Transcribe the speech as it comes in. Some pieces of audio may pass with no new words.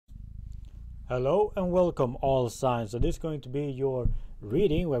Hello and welcome all signs. So this is going to be your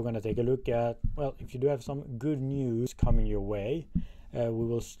reading. We're going to take a look at, well, if you do have some good news coming your way. We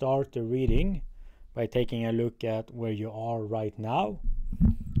will start the reading by taking a look at where you are right now.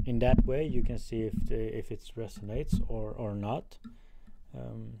 In that way you can see if it resonates or not.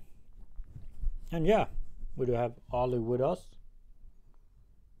 And yeah, we do have Ollie with us.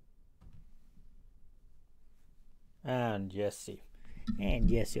 And Jesse. And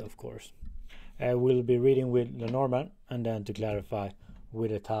Jesse, of course. We'll be reading with Lenormand and then to clarify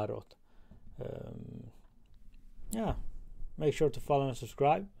with the Tarot. Yeah, make sure to follow and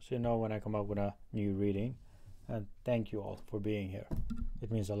subscribe so you know when I come up with a new reading. And thank you all for being here.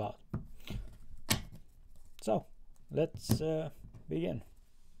 It means a lot. So, let's begin.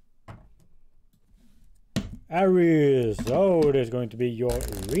 Aries, so there's going to be your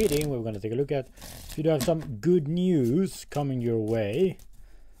reading. We're going to take a look at if you do have some good news coming your way.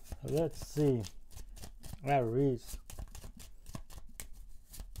 Let's see. Aries.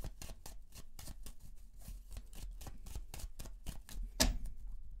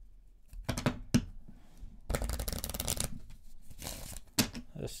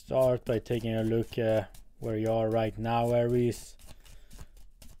 Let's start by taking a look at where you are right now, Aries.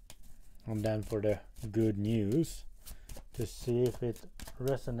 And then for the good news to see if it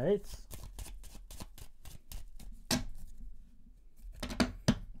resonates.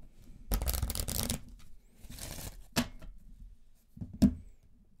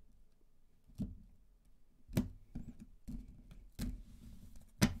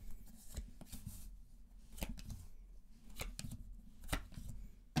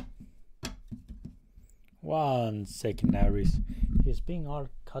 One second, Aries. He's being all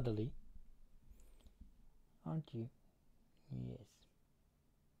cuddly. Aren't you? Yes.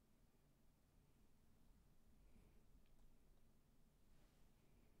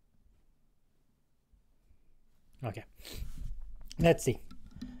 Okay. Let's see.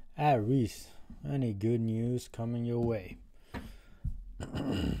 Aries, any good news coming your way?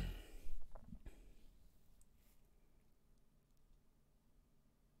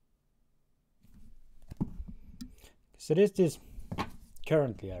 So this is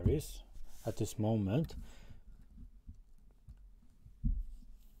currently Aries at this moment.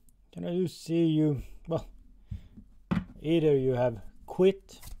 Can I just see you? Well, either you have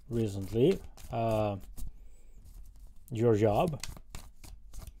quit recently your job,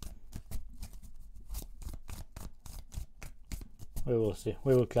 we will see,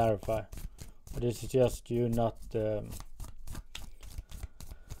 we will clarify, but this is just you not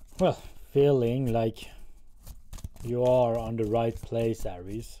well, feeling like you are on the right place,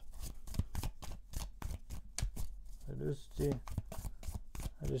 Aries. I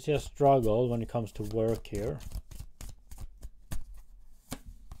just see a struggle when it comes to work here.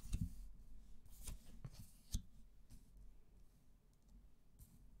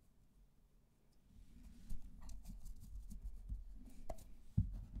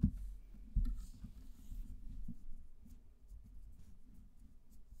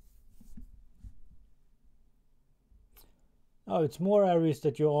 Oh, it's more, Aries,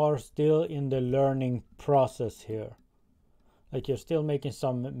 that you are still in the learning process here. Like you're still making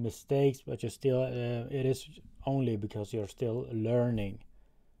some mistakes, but you're still, it is only because you're still learning,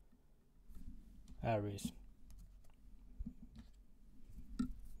 Aries.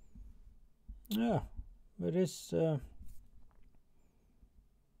 Yeah, but it's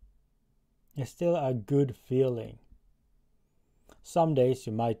still a good feeling. Some days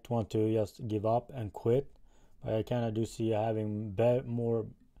you might want to just give up and quit, but I kind of do see you having more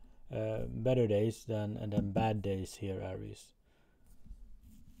better days than bad days here, Aries.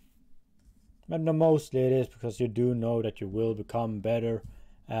 But no, mostly it is because you do know that you will become better,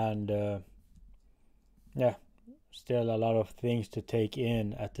 and yeah, still a lot of things to take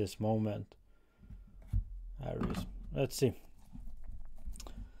in at this moment, Aries. Let's see.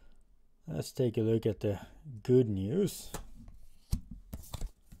 Let's take a look at the good news,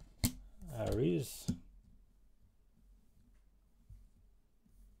 Aries.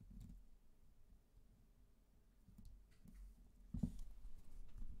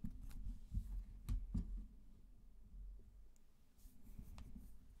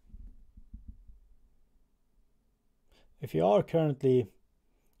 If you are currently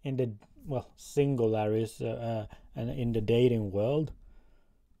in the, well, single, Aries, and in the dating world,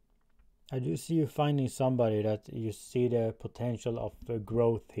 I do see you finding somebody that you see the potential of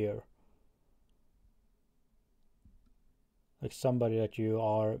growth here. Like somebody that you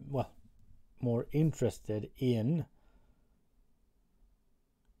are, well, more interested in.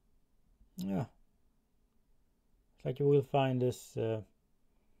 Yeah. It's like you will find this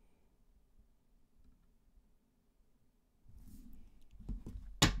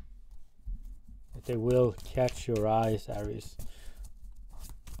that they will catch your eyes, Aries.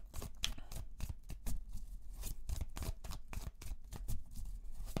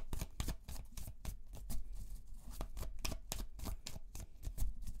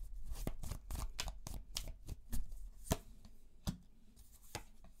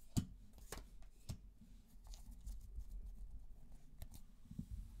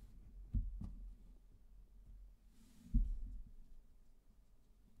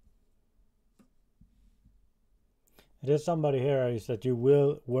 There's somebody here, Aries, that you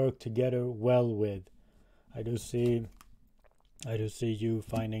will work together well with. I do see you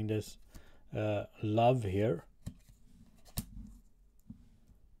finding this love here.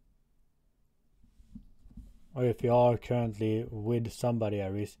 Or if you are currently with somebody,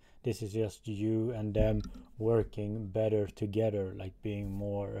 Aries, this is just you and them working better together, like being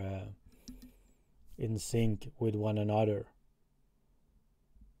more in sync with one another,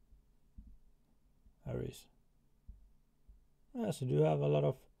 Aries. Yes, you do have a lot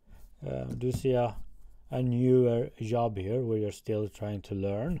of do see a newer job here where you're still trying to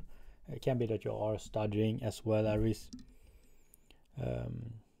learn. It can be that you are studying as well, Aries.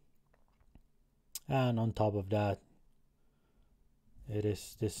 And on top of that, it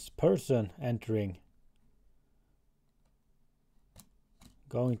is this person entering,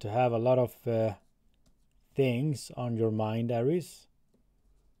 going to have a lot of things on your mind, Aries.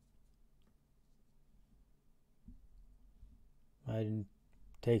 I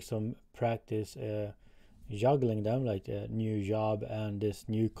take some practice juggling them, like a new job and this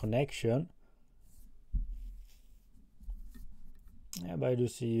new connection. Yeah, but I do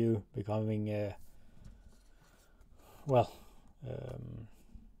see you becoming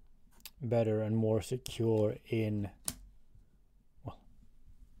better and more secure in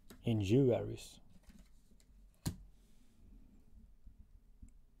you, Aries.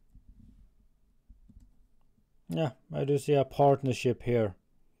 Yeah, I do see a partnership here.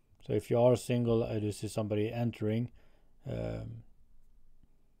 So if you are single, I do see somebody entering,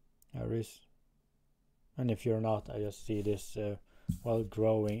 Aries. And if you're not, I just see this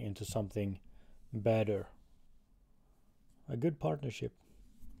growing into something better. A good partnership.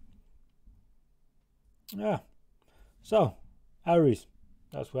 Yeah. So, Aries,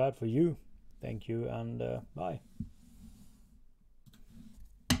 that's what I had for you. Thank you and bye.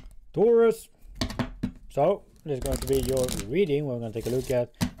 Taurus. So, this is going to be your reading. We're going to take a look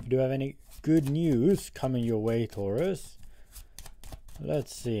at if you do have any good news coming your way, Taurus.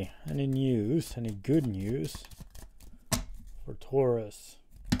 Let's see. Any news, any good news for Taurus?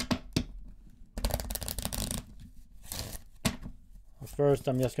 First,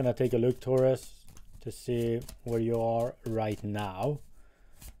 I'm just going to take a look, Taurus, to see where you are right now.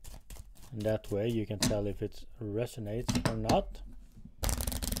 And that way you can tell if it resonates or not.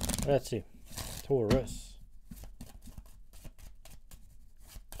 Let's see. Taurus.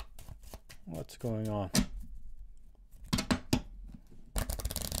 What's going on?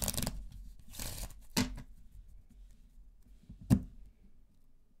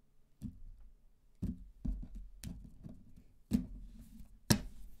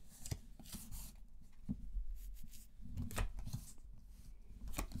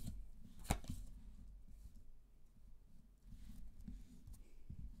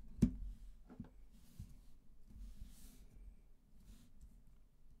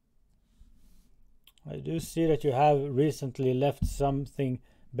 I do see that you have recently left something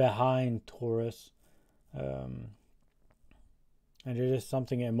behind, Taurus. And it is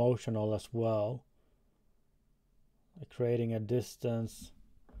something emotional as well. Like creating a distance.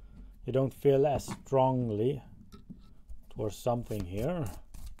 You don't feel as strongly towards something here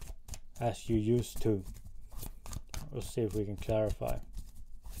as you used to. We'll see if we can clarify.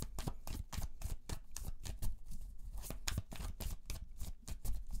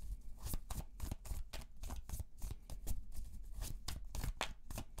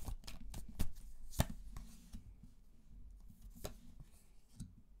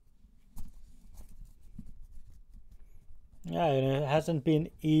 Yeah, and it hasn't been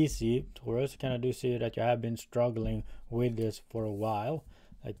easy, Taurus. Kind of do see that you have been struggling with this for a while,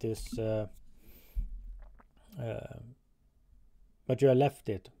 like this. But you have left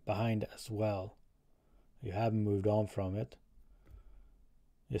it behind as well. You haven't moved on from it.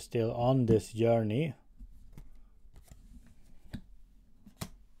 You're still on this journey.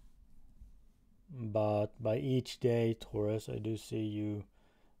 But by each day, Taurus, I do see you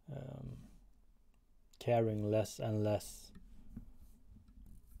caring less and less.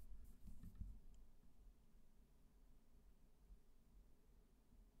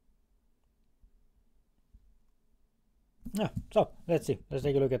 Yeah, so let's see. Let's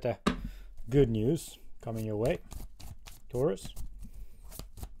take a look at the good news coming your way, Taurus.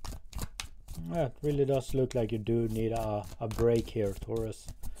 Yeah, it really does look like you do need a break here, Taurus.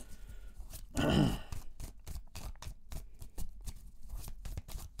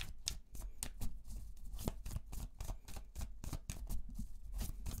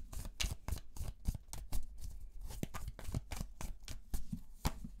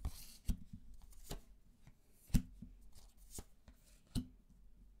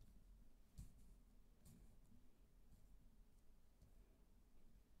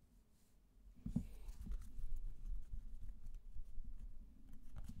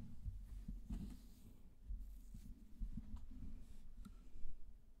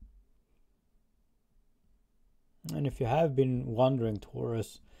 And if you have been wondering,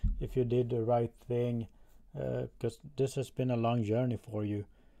 Taurus, if you did the right thing, because this has been a long journey for you,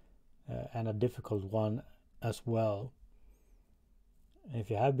 and a difficult one as well. And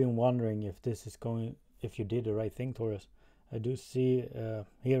if you have been wondering if if you did the right thing, Taurus, I do see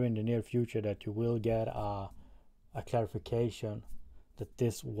here in the near future that you will get a clarification that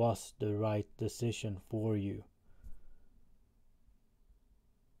this was the right decision for you.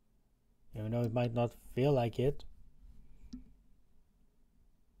 Even though it might not feel like it,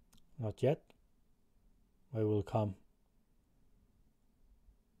 not yet, but it will come.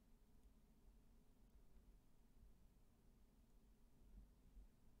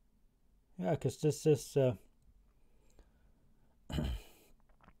 Yeah, because this is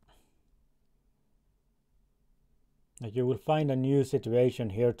like you will find a new situation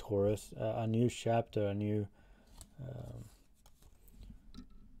here, Taurus, a new chapter, a new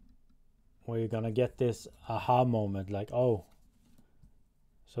where you're gonna get this aha moment, like, oh,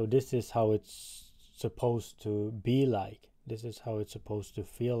 so this is how it's supposed to be like. This is how it's supposed to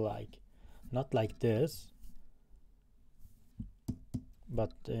feel like. Not like this,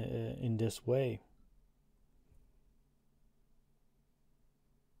 but in this way.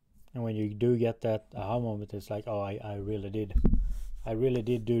 And when you do get that aha moment, it's like, oh, I really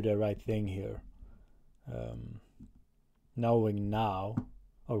did do the right thing here. Knowing now,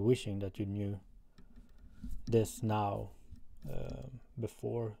 or wishing that you knew this now,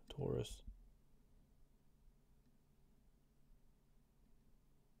 before, Taurus.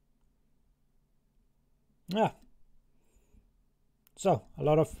 Yeah. So, a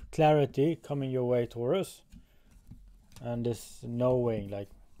lot of clarity coming your way, Taurus. And this knowing, like,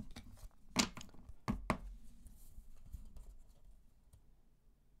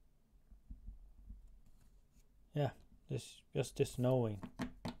 yeah, just this knowing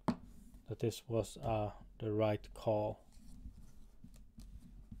that this was the right call.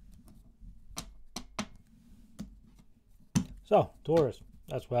 So, Taurus,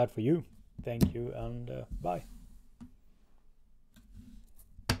 that's what I had for you. Thank you, and bye.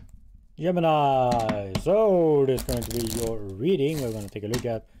 Gemini, so this is going to be your reading. We're going to take a look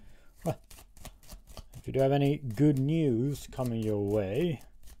at, well, if you do have any good news coming your way.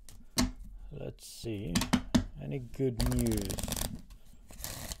 Let's see, any good news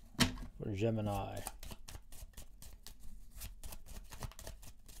for Gemini.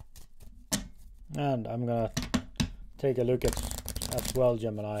 And I'm gonna take a look at as well,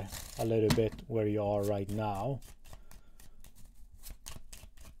 Gemini, a little bit where you are right now.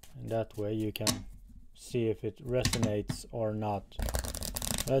 And that way you can see if it resonates or not.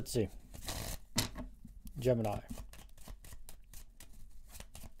 Let's see. Gemini.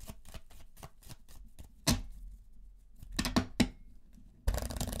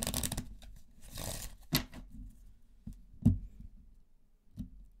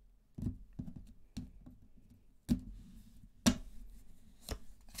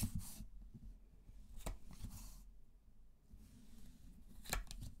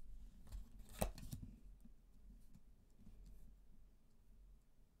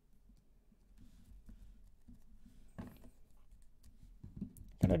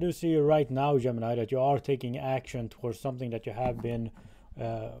 And I do see right now, Gemini, that you are taking action towards something that you have been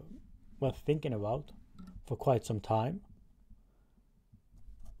well, thinking about for quite some time.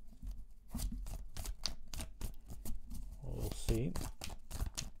 We'll see.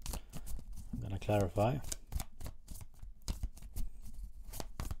 I'm going to clarify.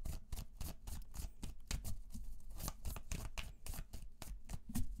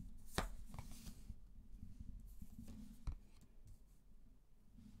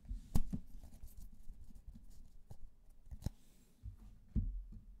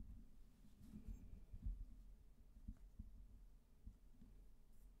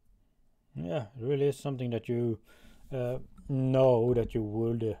 Yeah, it really is something that you know that you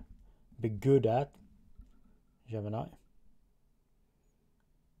would be good at, Gemini.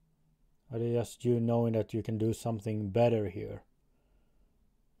 Or just you knowing that you can do something better here.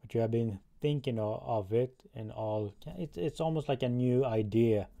 But you have been thinking of it and all. It's almost like a new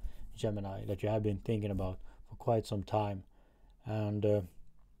idea, Gemini, that you have been thinking about for quite some time. And well,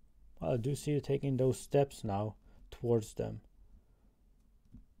 I do see you taking those steps now towards them.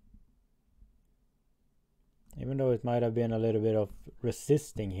 Even though it might have been a little bit of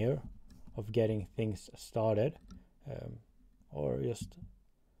resisting here, of getting things started, or just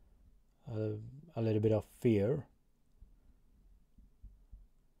a little bit of fear.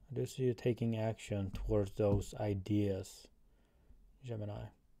 I do see you taking action towards those ideas, Gemini.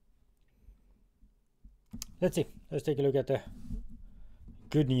 Let's see. Let's take a look at the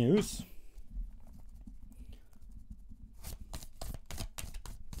good news.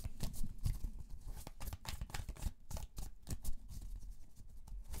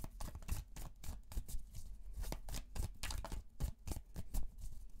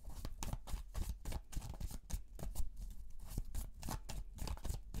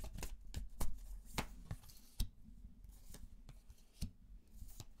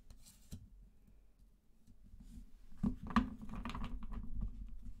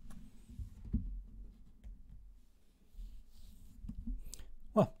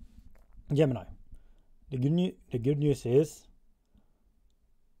 Well, Gemini, the good news is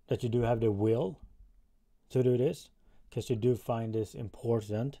that you do have the will to do this, because you do find this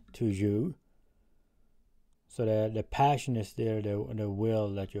important to you. So the passion is there, the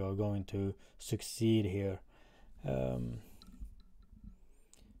will that you are going to succeed here. I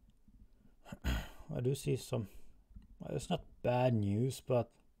do see some, well, it's not bad news, but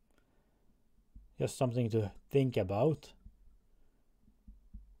just something to think about.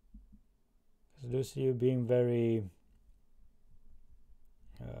 I do see you being very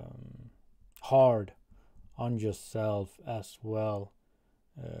hard on yourself as well,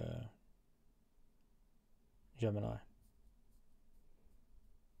 Gemini.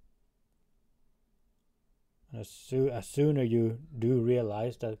 And as sooner you do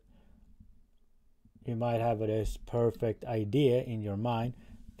realize that you might have this perfect idea in your mind,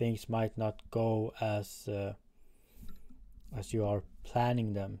 things might not go as you are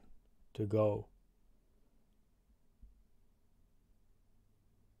planning them to go.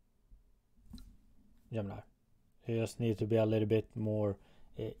 Gemini, you just need to be a little bit more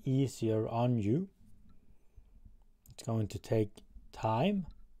easier on you. It's going to take time,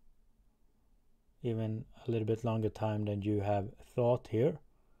 even a little bit longer time than you have thought here.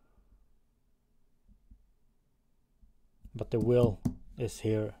 But the will is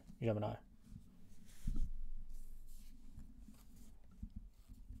here, Gemini.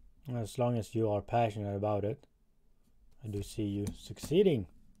 As long as you are passionate about it, I do see you succeeding.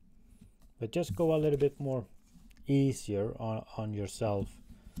 But just go a little bit more easier on yourself.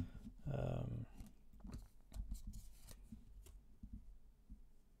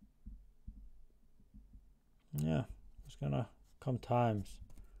 Yeah, there's gonna come times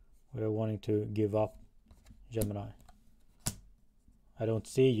where you're wanting to give up, Gemini. I don't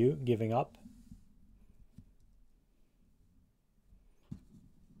see you giving up.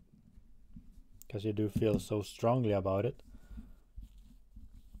 Because you do feel so strongly about it.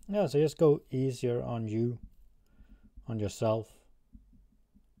 Yeah, so just go easier on you, on yourself.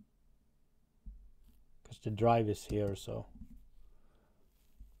 Because the drive is here, so.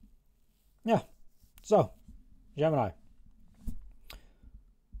 Yeah, so, Gemini.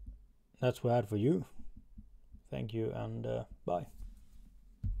 That's what I had for you. Thank you and bye.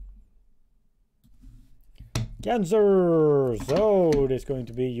 Cancer! So, this is going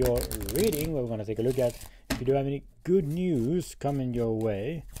to be your reading. We're going to take a look at if you do have any good news coming your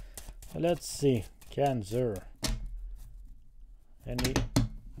way. Let's see, Cancer. Any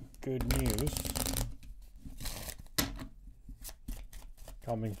good news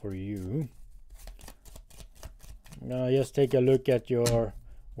coming for you? I'm gonna just take a look at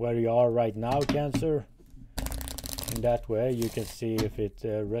where you are right now, Cancer. In that way, you can see if it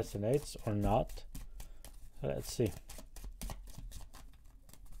resonates or not. So let's see.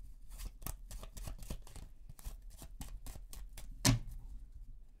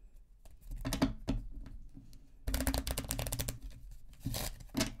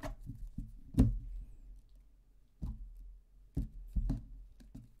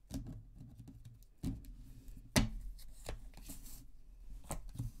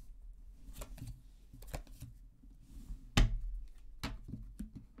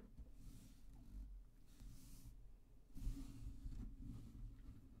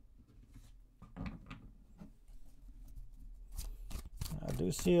 I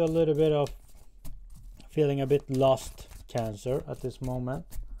do see a little bit of feeling a bit lost, Cancer, at this moment.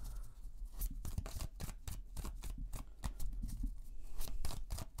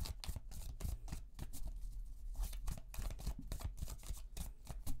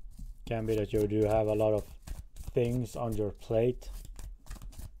 Can be that you do have a lot of things on your plate,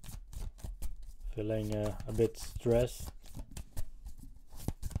 feeling a bit stressed.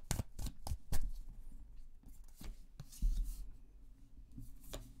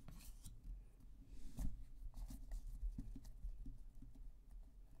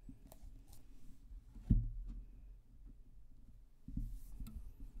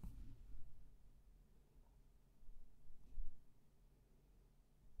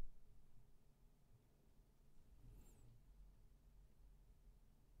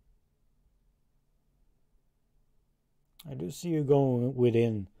 I do see you going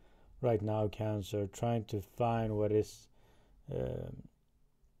within right now, Cancer, trying to find what is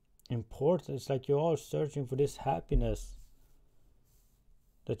important. It's like you are searching for this happiness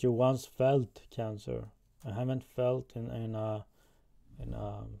that you once felt, Cancer. I haven't felt in a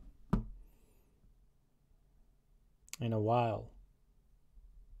while.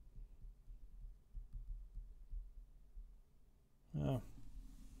 Yeah.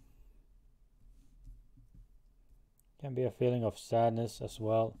 Can be a feeling of sadness as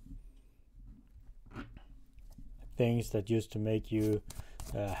well. Things that used to make you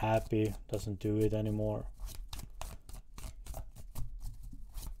happy doesn't do it anymore.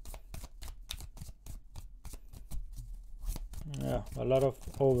 Yeah, a lot of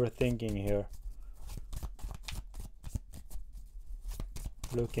overthinking here.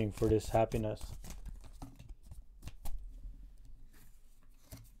 Looking for this happiness.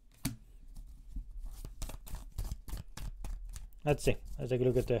 Let's see. Let's take a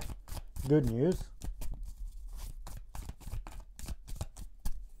look at the good news.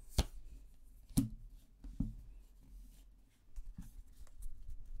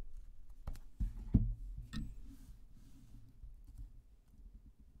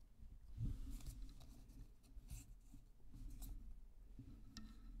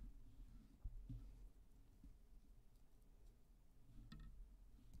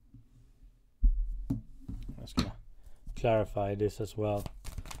 I'm just gonna clarify this as well.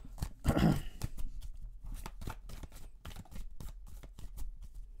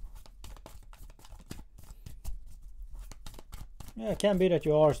 Yeah, it can be that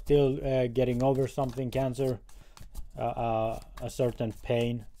you are still getting over something, Cancer, a certain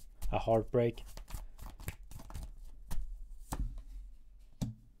pain, a heartbreak.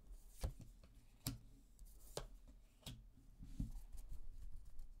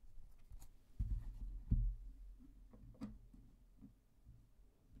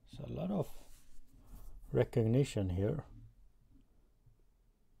 So a lot of recognition here.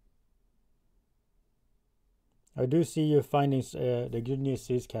 I do see you finding the good news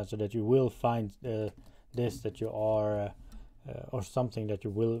is, Cancer, that you will find this that you are or something that you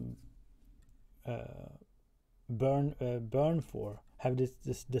will burn for, have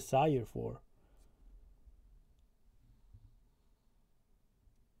this desire for.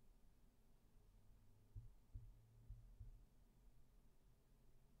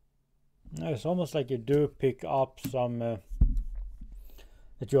 It's almost like you do pick up some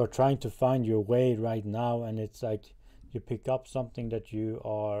that you are trying to find your way right now, and it's like you pick up something that you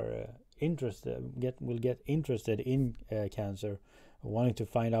are will get interested in, Cancer, wanting to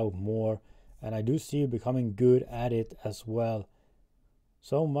find out more. And I do see you becoming good at it as well,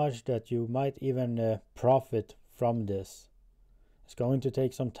 so much that you might even profit from this. It's going to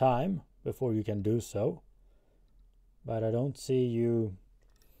take some time before you can do so, but I don't see you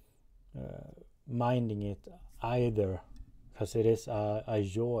minding it either, because it is a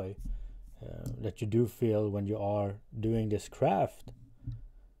joy that you do feel when you are doing this craft.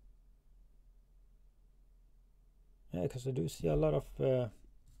 Yeah, because I do see a lot of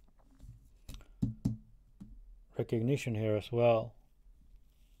recognition here as well.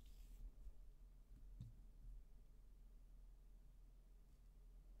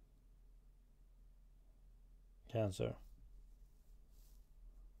 Cancer.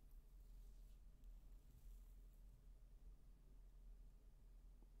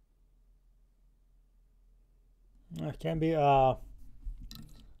 It can be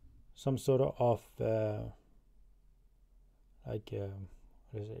some sort of like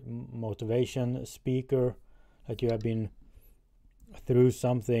what is it, motivation speaker, like you have been through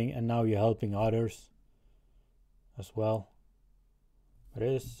something and now you're helping others as well. But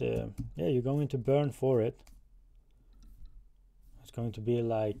it is yeah, you're going to burn for it. It's going to be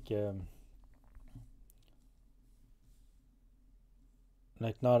like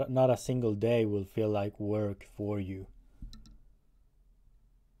not a single day will feel like work for you,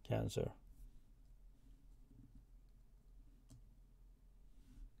 Cancer.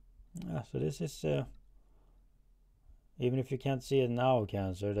 Yeah, so this is even if you can't see it now,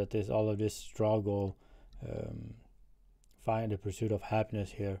 Cancer, that is all of this struggle, find the pursuit of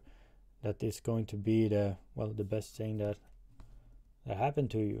happiness here, that is going to be the best thing that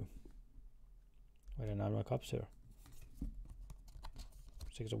happened to you. With a 9 of Cups here,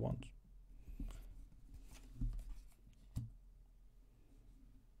 6 of Wands.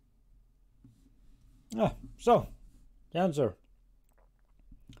 So Cancer,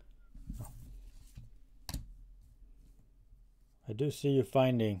 I do see you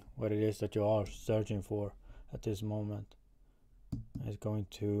finding what it is that you are searching for at this moment. It's going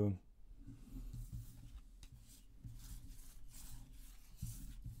to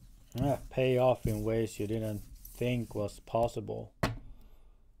pay off in ways you didn't think was possible.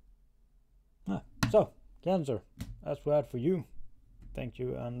 So Cancer, that's what I had for you. Thank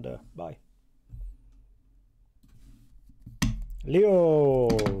you, and bye. Leo,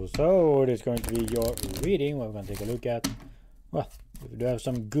 so it is going to be your reading. We're going to take a look at, well, we do have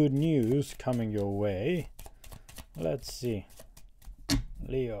some good news coming your way. Let's see.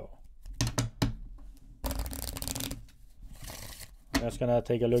 Leo, I'm just gonna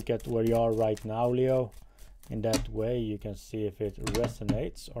take a look at where you are right now, Leo. In that way you can see if it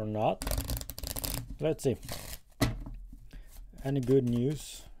resonates or not. Let's see. Any good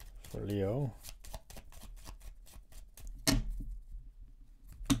news for Leo?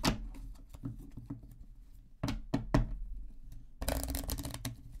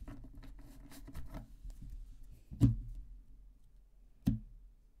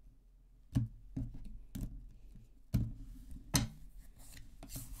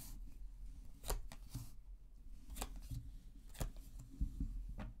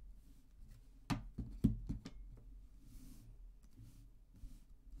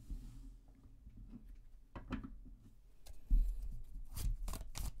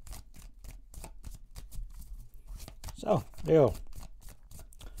 So Leo,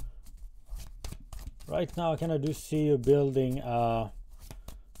 right now I kind of do see you building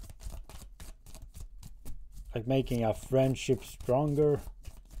like making a friendship stronger,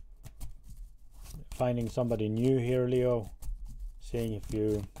 finding somebody new here, Leo, seeing if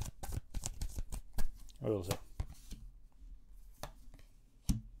you, what will say,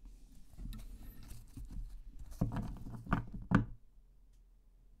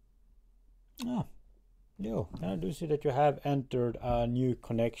 Leo, I do see that you have entered a new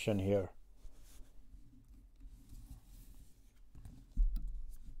connection here.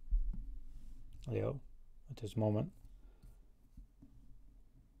 Leo, at this moment.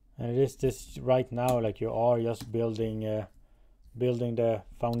 And it is this right now, like you are just building the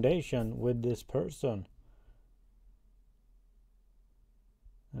foundation with this person.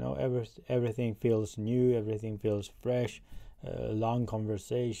 You know, everything feels new, everything feels fresh, long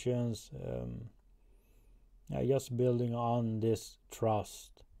conversations, just building on this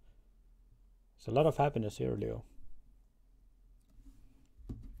trust. It's a lot of happiness here, Leo.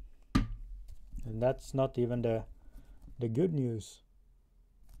 And that's not even the good news.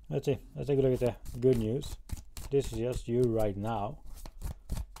 Let's see. Let's take a look at the good news. This is just you right now,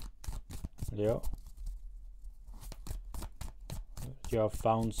 Leo. You have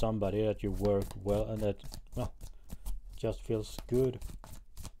found somebody that you work well and that, well, just feels good.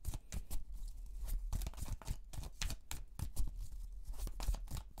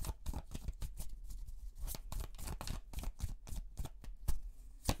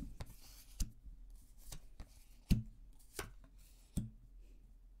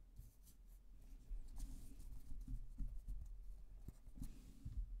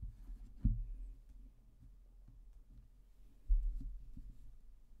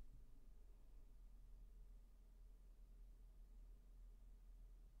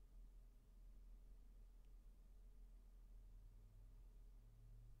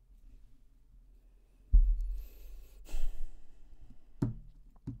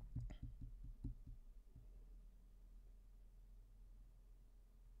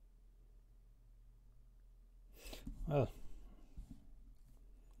 Well,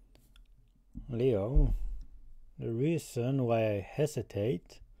 Leo, the reason why I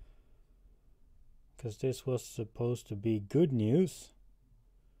hesitate, because this was supposed to be good news.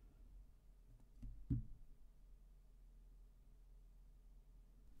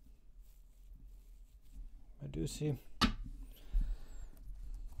 I do see.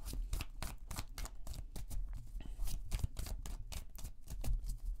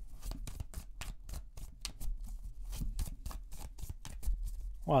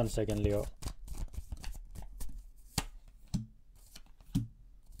 One second, Leo.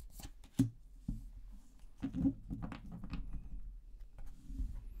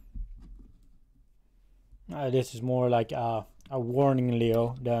 this is more like a warning,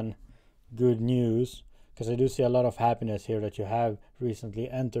 Leo, than good news, because I do see a lot of happiness here, that you have recently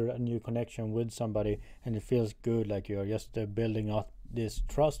entered a new connection with somebody and it feels good, like you're just building up this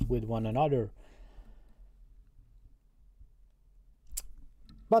trust with one another.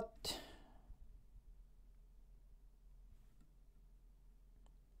 But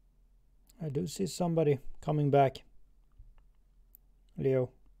I do see somebody coming back,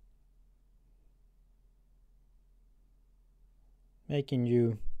 Leo, making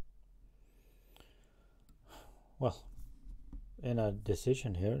you, well, in a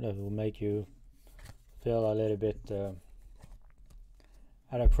decision here that will make you feel a little bit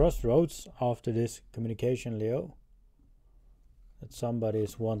at a crossroads after this communication, Leo. That somebody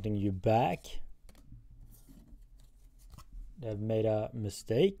is wanting you back. They've made a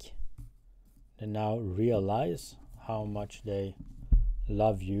mistake. They now realize how much they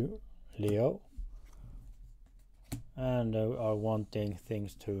love you, Leo, and are wanting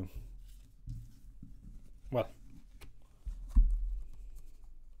things to, well,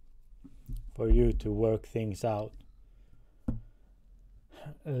 for you to work things out,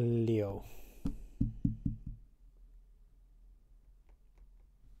 Leo.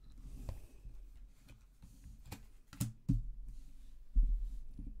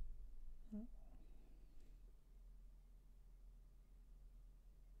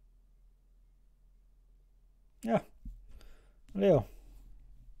 Yeah, Leo,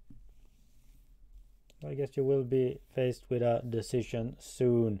 I guess you will be faced with a decision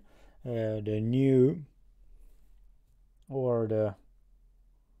soon. The new or the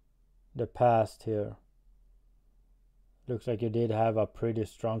past here. Looks like you did have a pretty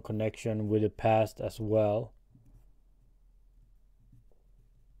strong connection with the past as well.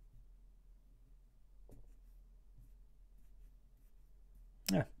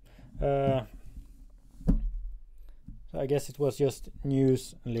 Yeah. So I guess it was just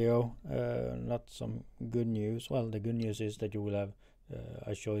news, Leo, not some good news. Well, the good news is that you will have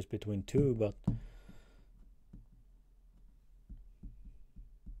a choice between two, but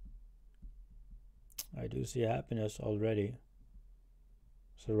I do see happiness already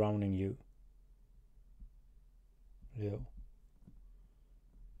surrounding you, Leo.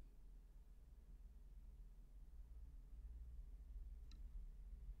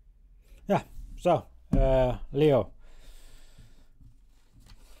 Yeah, so Leo,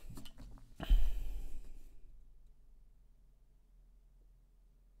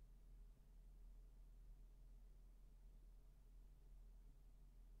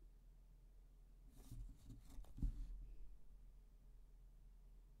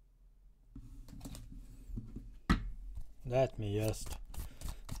 let me just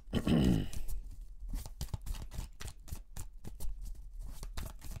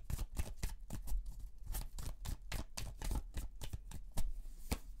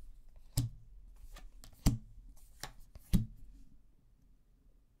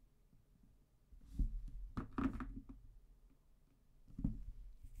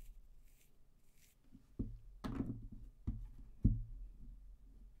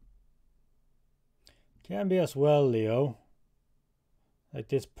can be as well, Leo, like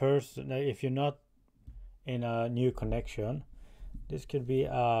this person, if you're not in a new connection, this could be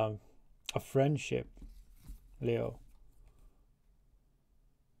a friendship, Leo.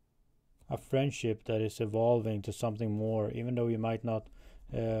 A friendship that is evolving to something more, even though you might not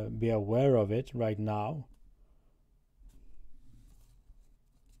be aware of it right now.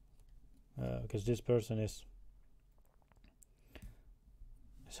 Because this person is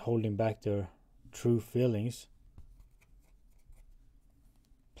holding back their true feelings,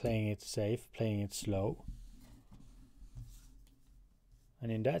 playing it safe, playing it slow.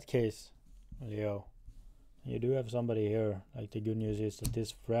 And in that case, Leo, you do have somebody here. Like, the good news is that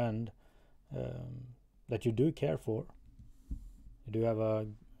this friend that you do care for, you do have a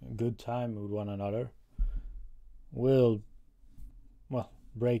good time with one another, will, well,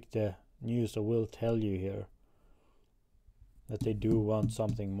 break the news, or will tell you here that they do want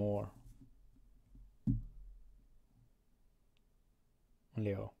something more,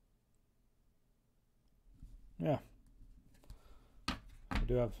 Leo. Yeah, I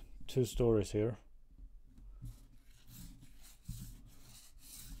do have two stories here.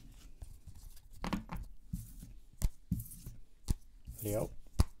 Leo.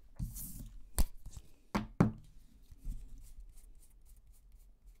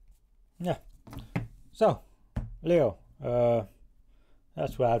 Yeah. So, Leo,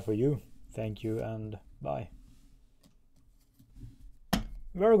 that's what I had for you. Thank you and bye.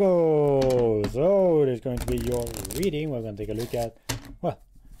 Virgo. So it is going to be your reading. We're going to take a look at, well,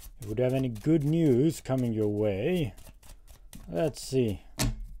 Would you have any good news coming your way? Let's see.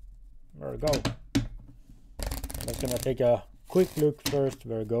 Virgo. I'm just gonna take a quick look first,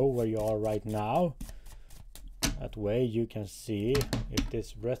 Virgo, where you are right now. That way you can see if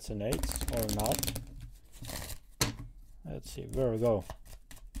this resonates or not. Let's see, Virgo.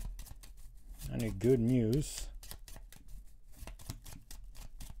 Any good news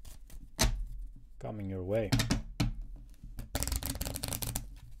coming your way?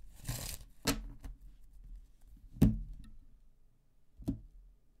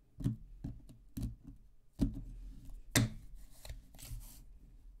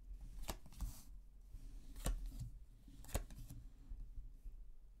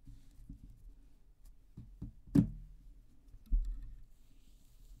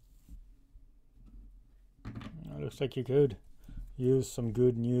 Looks like you could use some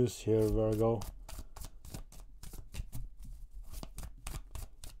good news here, Virgo.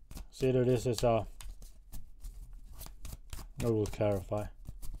 See that this is a... I will clarify.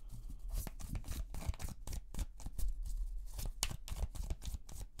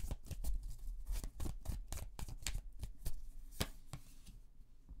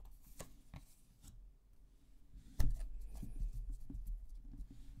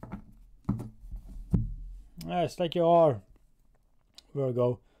 It's like you are,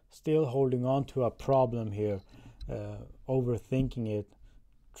 Virgo, still holding on to a problem here, overthinking it,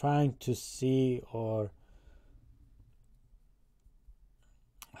 trying to see or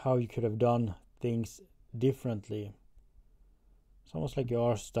how you could have done things differently. It's almost like you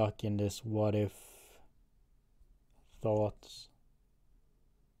are stuck in this what if thoughts,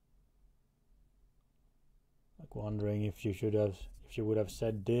 like wondering if you should have, if you would have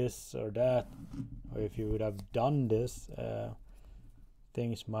said this or that, or if you would have done this,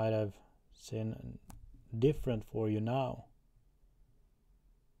 things might have been different for you now.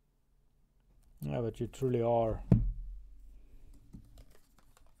 Yeah, but you truly are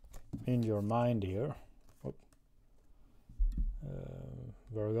in your mind here.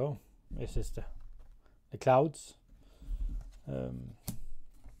 Virgo, this is the clouds.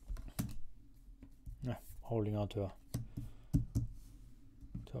 Yeah, holding on to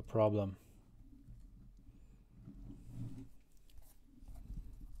a problem.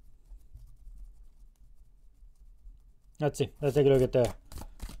 Let's see. Let's take a look at the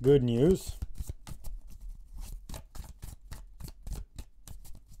good news.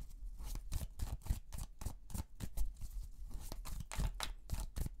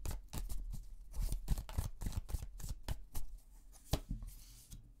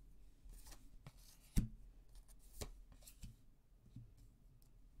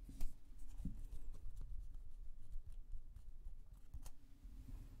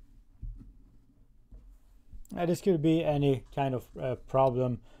 This could be any kind of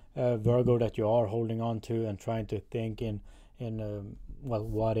problem, Virgo, that you are holding on to and trying to think in well,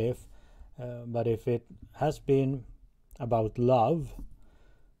 what if? But if it has been about love,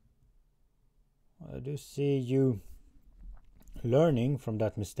 I do see you learning from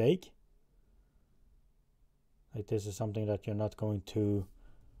that mistake. Like this is something that you're not going to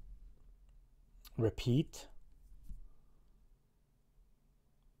repeat.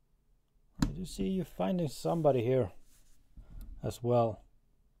 I do see you finding somebody here as well,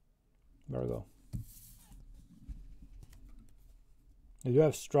 Virgo. You do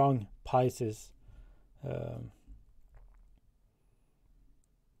have strong Pisces.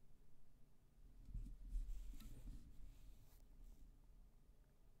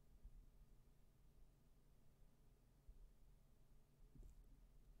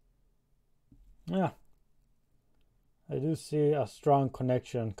 Yeah. I do see a strong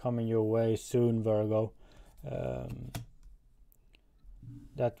connection coming your way soon, Virgo.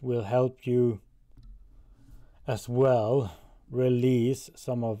 That will help you as well release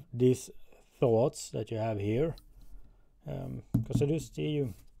some of these thoughts that you have here. Because I do see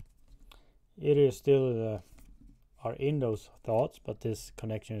you, it is still are in those thoughts, but this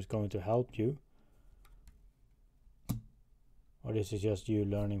connection is going to help you. Or this is just you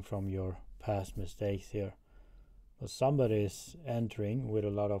learning from your past mistakes here. But somebody is entering with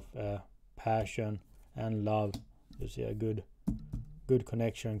a lot of passion and love. You see a good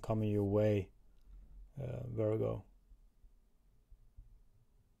connection coming your way, Virgo.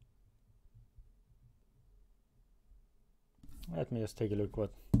 Let me just take a look what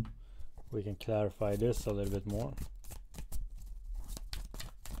we can clarify this a little bit more.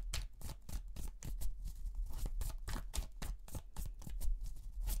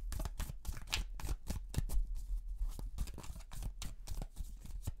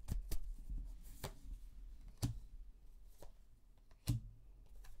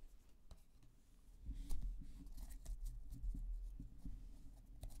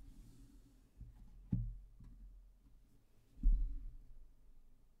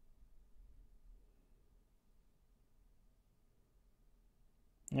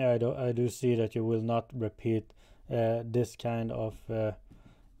 Yeah, I do see that you will not repeat this kind of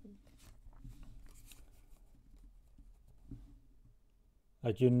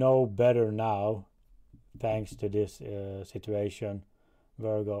like, you know better now thanks to this situation,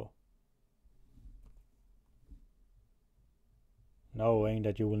 Virgo. Knowing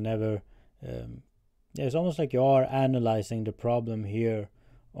that you will never yeah, it's almost like you are analyzing the problem here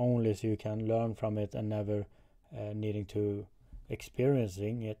only so you can learn from it and never needing to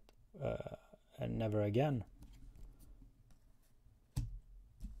experiencing it and never again.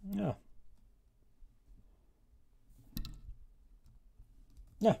 Yeah.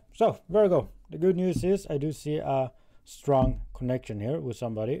 Yeah, so Virgo, the good news is I do see a strong connection here with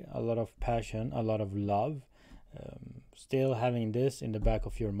somebody, a lot of passion, a lot of love, still having this in the back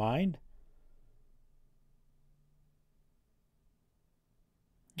of your mind.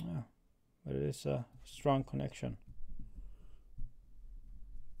 Yeah, but it is a strong connection.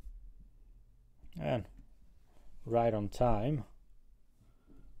 And right on time.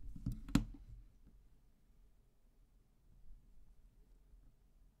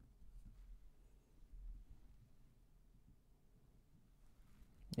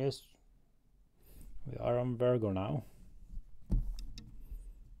 Yes, we are on Virgo now.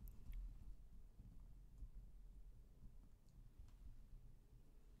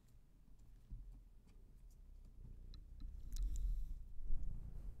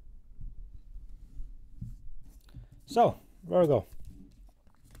 So, Virgo.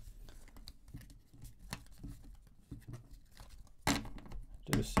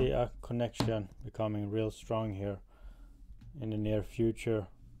 Do you see a connection becoming real strong here in the near future?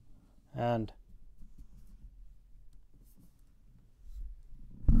 And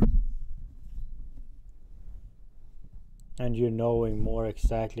you knowing more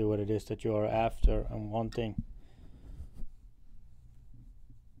exactly what it is that you are after and wanting.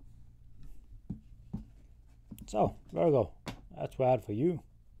 So, Virgo, that's what I had for you.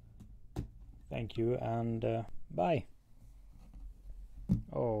 Thank you, and bye.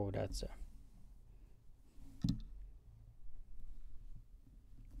 Oh, that's it.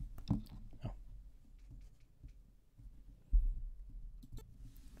 Oh.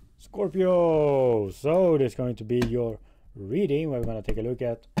 Scorpio! So, this is going to be your reading. We're going to take a look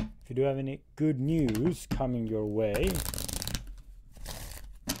at if you do have any good news coming your way.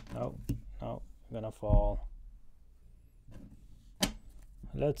 No, I'm going to fall.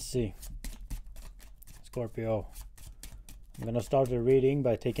 Let's see. Scorpio. I'm going to start the reading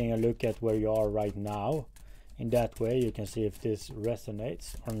by taking a look at where you are right now. In that way you can see if this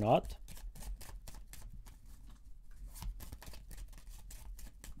resonates or not.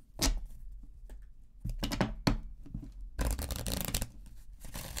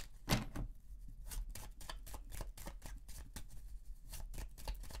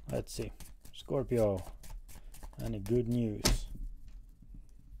 Let's see. Scorpio. Any good news?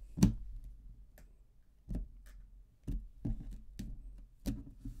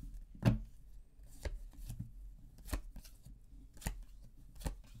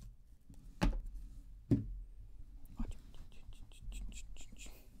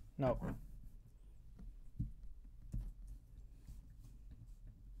 No.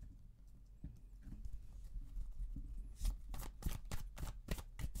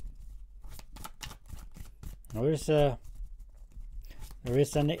 There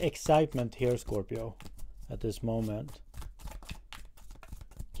is an excitement here, Scorpio, at this moment.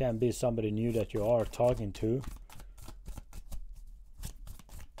 Can be somebody new that you are talking to.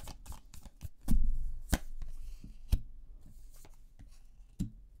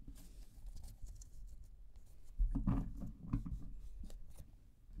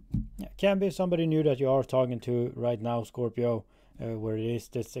 Can be somebody new that you are talking to right now, Scorpio, where it is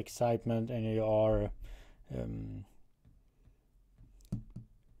this excitement and you are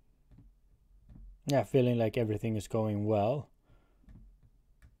feeling like everything is going well.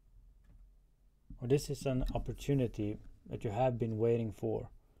 Or this is an opportunity that you have been waiting for,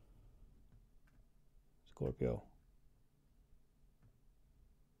 Scorpio.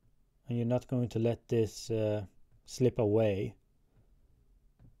 And you're not going to let this slip away.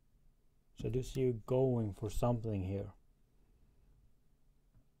 So I do see you going for something here.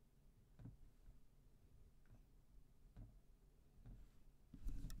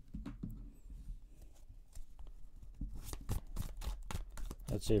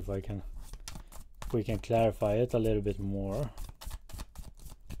 Let's see if we can clarify it a little bit more.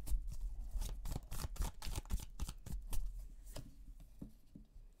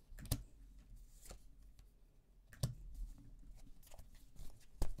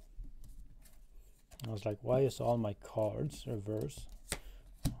 I was like, why is all my cards reversed?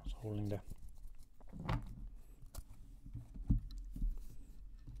 holding the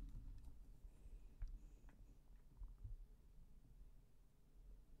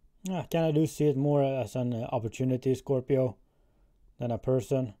can I do see it more as an opportunity, Scorpio, than a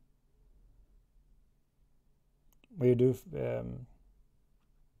person? Where you do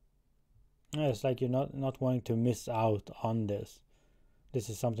it's like you're not wanting to miss out on this. This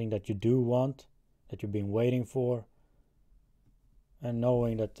is something that you do want, that you've been waiting for, and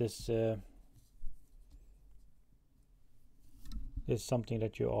knowing that this is something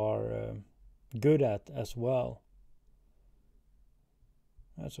that you are good at as well.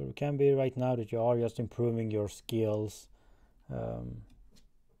 So it can be right now that you are just improving your skills,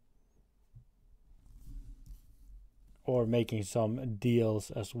 or making some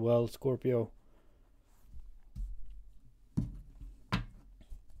deals as well, Scorpio.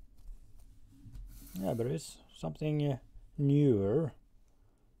 Yeah, there is something newer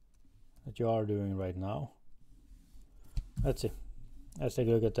that you are doing right now. Let's see. Let's take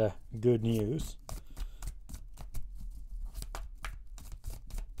a look at the good news.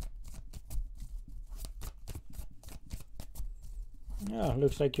 Yeah,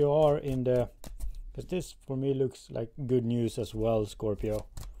 looks like you are in the, because this for me looks like good news as well, Scorpio.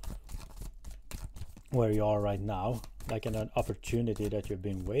 Where you are right now, like an opportunity that you've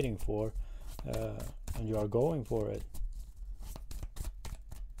been waiting for, and you are going for it.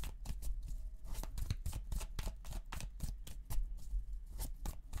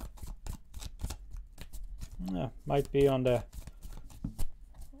 Yeah, might be on the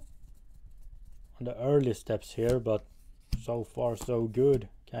early steps here, but so far so good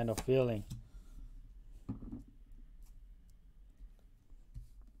kind of feeling.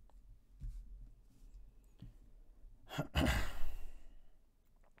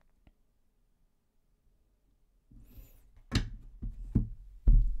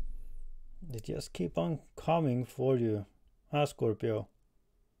 They just keep on coming for you, huh, Scorpio?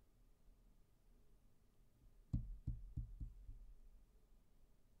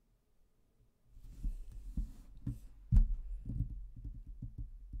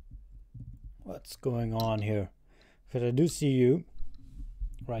 What's going on here? Because I do see you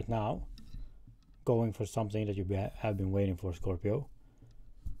right now going for something that you have been waiting for, Scorpio.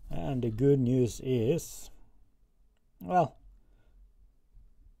 And the good news is, well,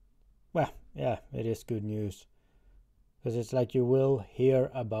 yeah, it is good news. Because it's like you will hear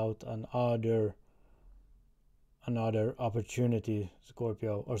about another opportunity,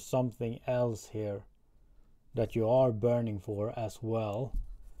 Scorpio, or something else here that you are burning for as well.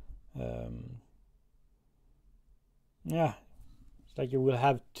 Yeah, it's like you will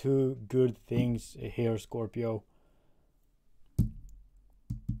have two good things here, Scorpio.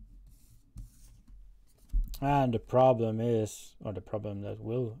 And the problem is, or the problem that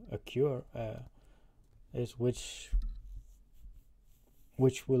will occur, is which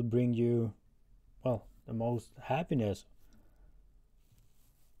will bring you, well, the most happiness,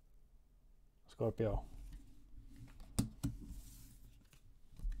 Scorpio.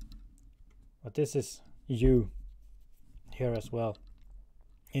 But this is you here as well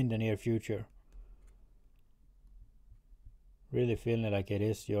in the near future. Really feeling like it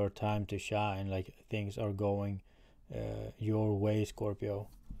is your time to shine, like things are going your way, Scorpio.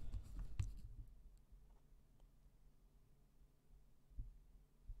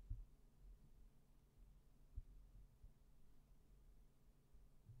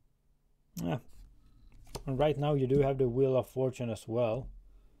 Yeah. And right now you do have the Wheel of Fortune as well,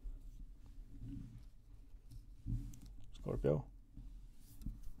 Scorpio.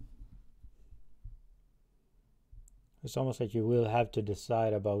 It's almost like you will have to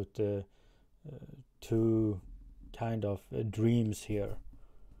decide about two kind of dreams here.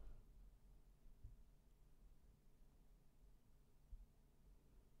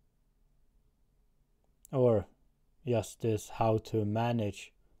 Or just this, how to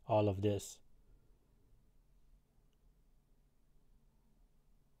manage all of this,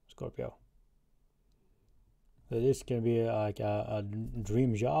 Scorpio. So this can be like a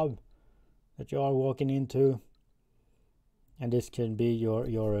dream job that you are walking into. And this can be your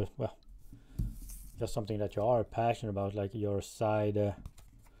well, just something that you are passionate about, like your side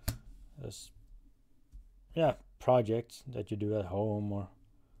projects that you do at home, or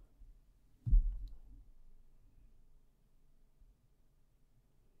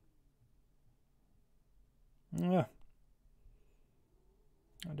yeah,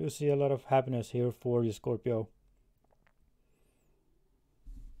 I do see a lot of happiness here for you, Scorpio.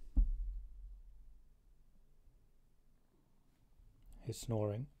 He's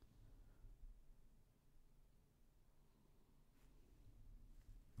snoring.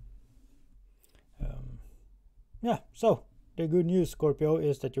 yeah, so the good news, Scorpio,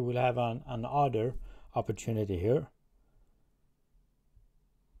 is that you will have another opportunity here.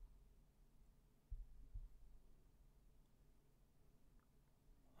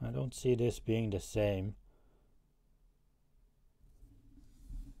 I don't see this being the same.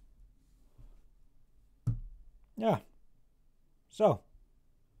 Yeah. So,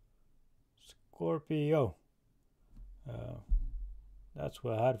 Scorpio. That's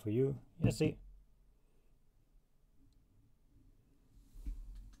what I had for you. You see.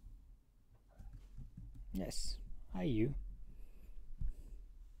 Yes. Hi, you.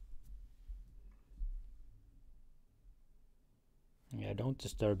 Yeah, don't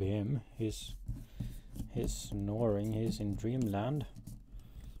disturb him. He's snoring. He's in dreamland.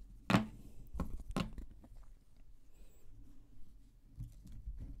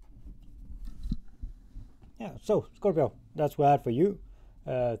 Yeah, so Scorpio, that's what I had for you.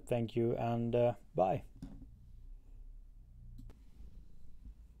 Thank you and bye.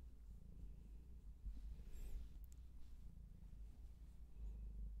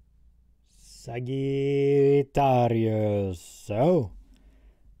 Sagittarius. So,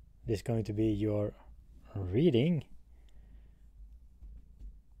 this is going to be your reading.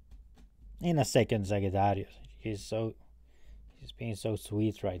 In a second, Sagittarius. He's being so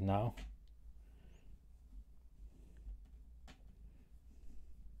sweet right now.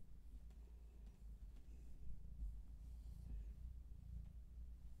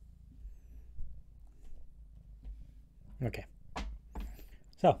 Okay.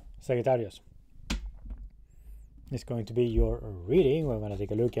 So, Sagittarius. It's going to be your reading. We're going to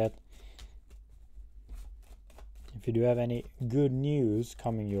take a look at if you do have any good news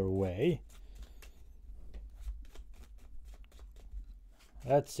coming your way.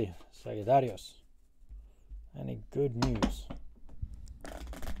 Let's see, Sagittarius. Any good news?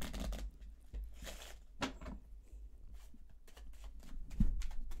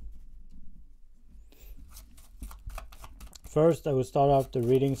 First, I will start off the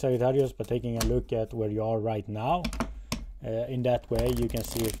reading, Sagittarius, by taking a look at where you are right now. In that way, you can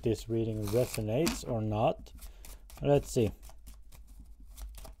see if this reading resonates or not. Let's see.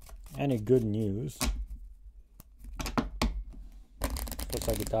 Any good news for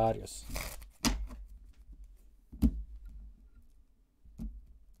Sagittarius?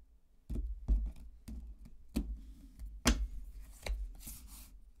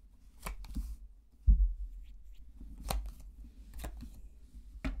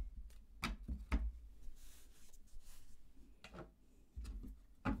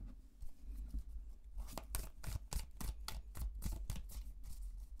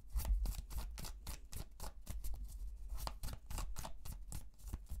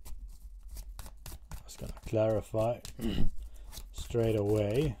 Gonna clarify straight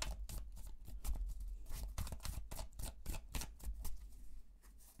away.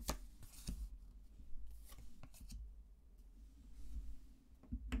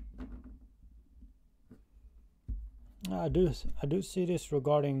 I do see this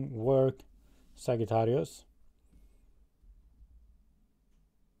regarding work, Sagittarius.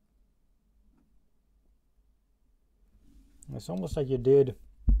 It's almost like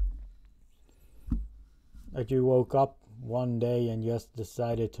you woke up one day and just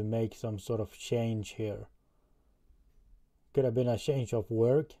decided to make some sort of change here. Could have been a change of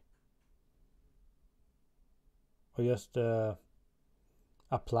work, or just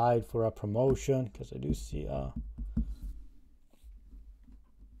applied for a promotion, because I do see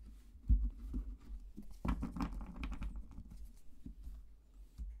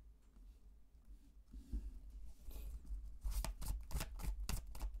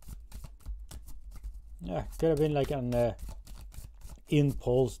yeah, could have been like an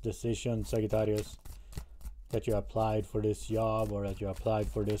impulse decision, Sagittarius, that you applied for this job or that you applied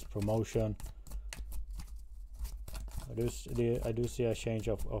for this promotion. I do see a change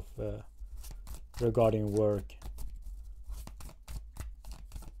of regarding work.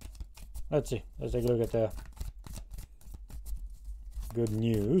 Let's see. Let's take a look at the good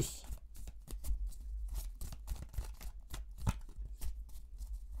news.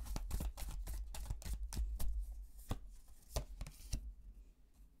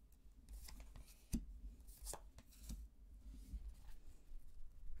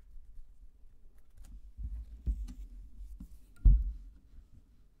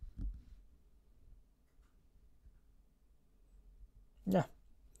 Yeah,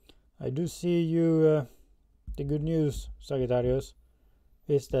 I do see you. The good news, Sagittarius,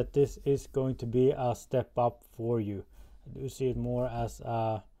 is that this is going to be a step up for you. I do see it more as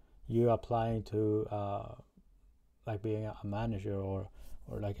you applying to like being a manager or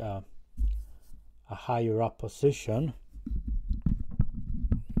like a a higher up position.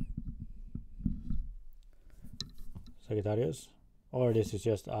 Sagittarius, or this is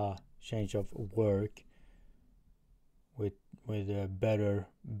just a change of work with better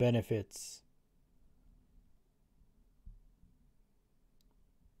benefits.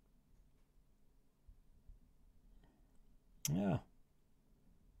 Yeah.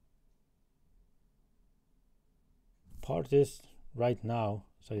 Part is right now,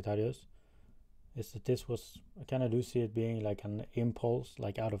 Sagittarius, is that this was, I kind of do see it being like an impulse,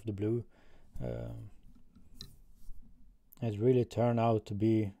 like out of the blue. It really turned out to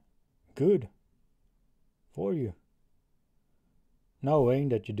be good for you, knowing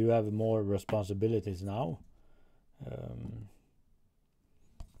that you do have more responsibilities now.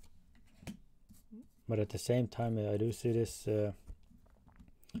 But at the same time, I do see this,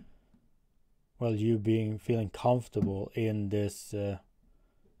 well, you feeling comfortable in this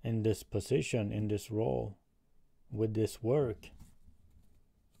position, in this role, with this work.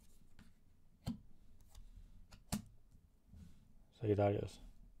 Sagittarius.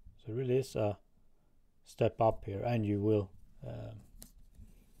 So it really is a step up here, and you will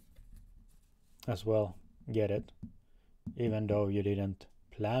as well get it, even though you didn't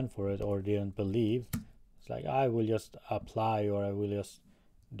plan for it or didn't believe. It's like, I will just apply, or I will just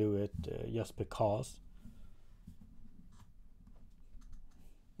do it just because.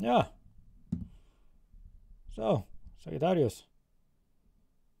 Yeah. So, Sagittarius,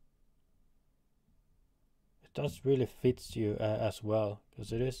 it does really fits you as well,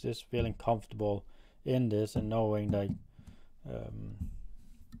 because it is just feeling comfortable in this and knowing that,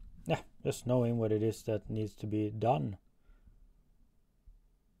 yeah, just knowing what it is that needs to be done.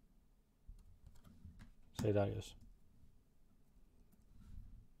 Sagittarius.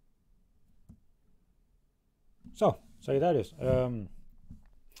 So, Sagittarius,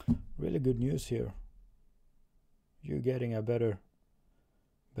 really good news here. You're getting a better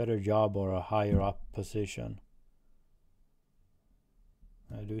job or a higher up position.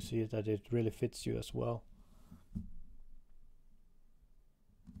 I do see that it really fits you as well.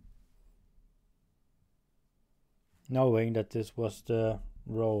 Knowing that this was the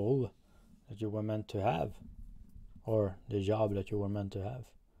role that you were meant to have, or the job that you were meant to have.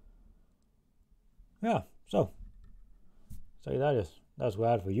 Yeah, so Sagittarius, that's what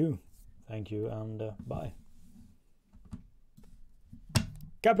I had for you. Thank you, and bye.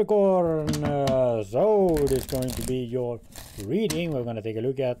 Capricorn, so this is going to be your reading. We're going to take a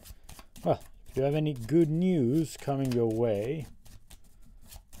look at, well, if you have any good news coming your way.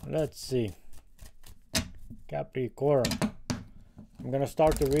 Let's see. Capricorn. I'm going to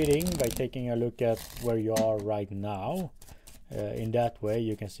start the reading by taking a look at where you are right now. In that way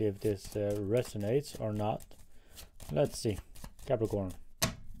you can see if this resonates or not. Let's see. Capricorn.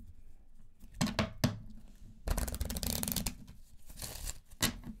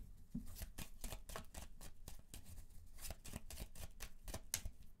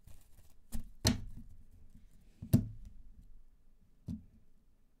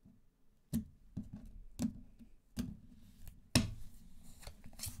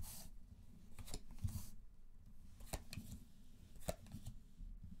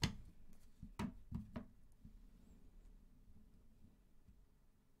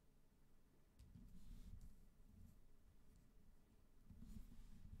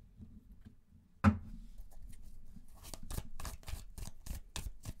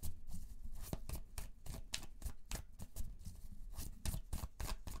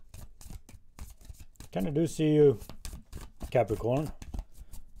 Kind of do see you, Capricorn.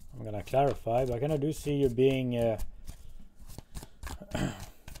 I'm gonna clarify, but I kind of do see you being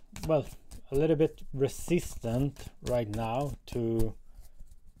well, a little bit resistant right now to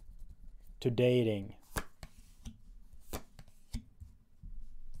dating.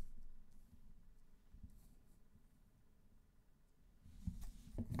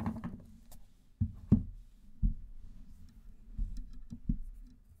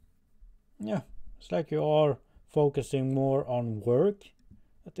 Yeah. It's like you are focusing more on work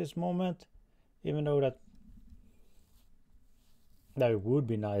at this moment, even though that it would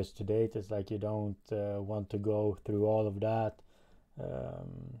be nice to date. It's like you don't want to go through all of that.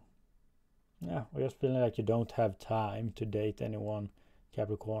 Yeah, we're just feeling like you don't have time to date anyone,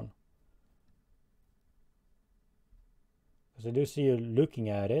 Capricorn. Because I do see you looking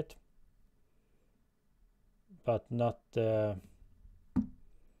at it, but not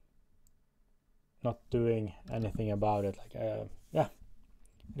doing anything about it. Like yeah,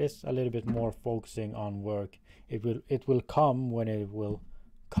 it is a little bit more focusing on work. It will come when it will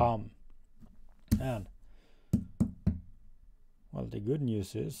come. And well, the good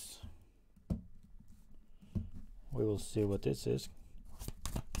news is We will see what this is.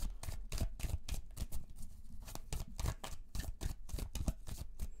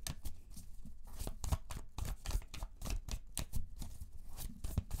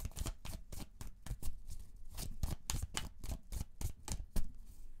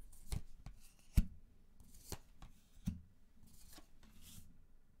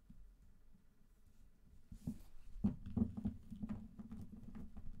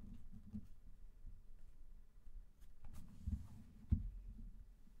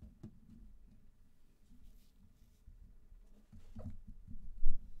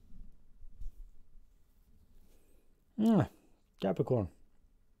 Capricorn.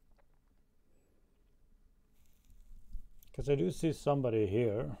 Because I do see somebody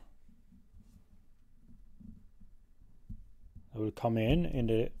here that will come in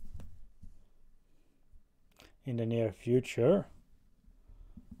the near future,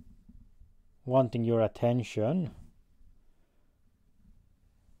 wanting your attention.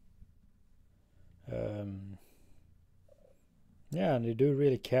 Yeah, and they do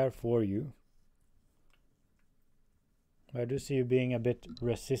really care for you. I do see you being a bit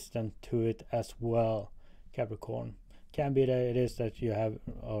resistant to it as well, Capricorn. Can be that it is that you have,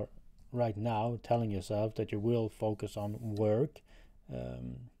 or right now, telling yourself that you will focus on work.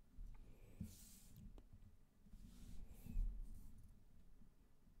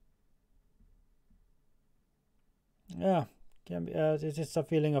 Yeah, can be. It's just a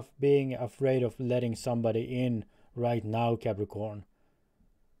feeling of being afraid of letting somebody in right now, Capricorn.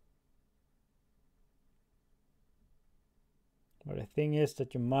 But the thing is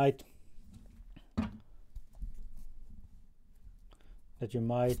that you might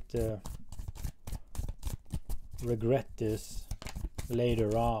regret this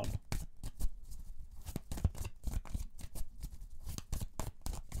later on.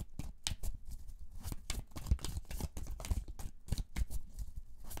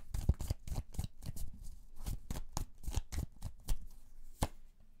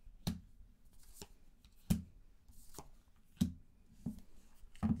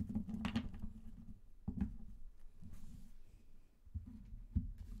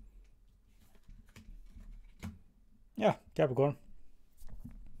 Yeah, Capricorn.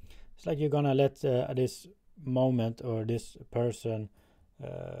 It's like you're gonna let this moment or this person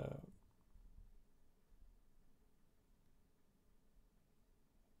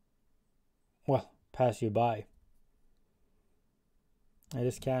pass you by. And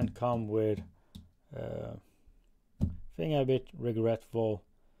this can come with feeling a bit regretful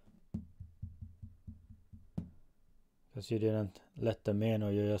because you didn't let them in,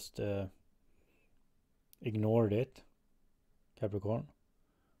 or you just ignored it, Capricorn.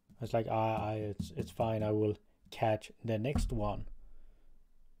 It's like it's fine, I will catch the next one,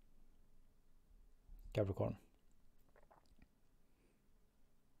 Capricorn.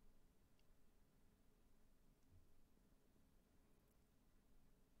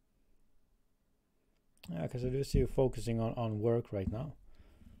 Yeah, because I do see you focusing on work right now.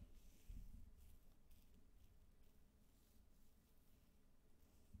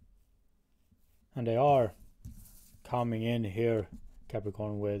 And they are coming in here,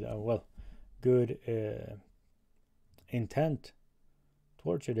 Capricorn, with good intent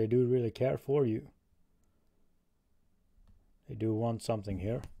towards you. They do really care for you. They do want something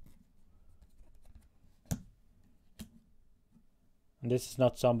here. And this is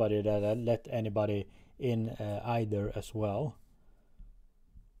not somebody that let anybody in either as well.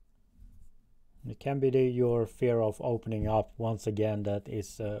 It can be your fear of opening up once again that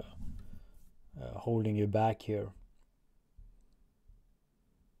is holding you back here.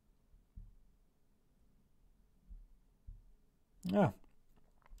 Yeah.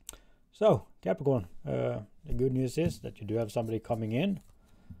 So, Capricorn, the good news is that you do have somebody coming in.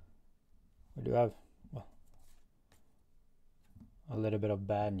 We do have a little bit of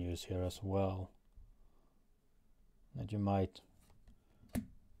bad news here as well. That you might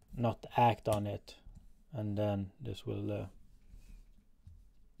not act on it, and then this will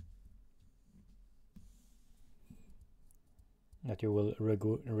that you will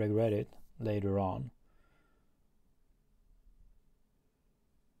regret it later on.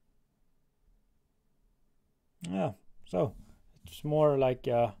 Yeah, so it's more like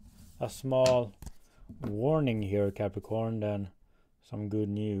a small warning here, Capricorn, than some good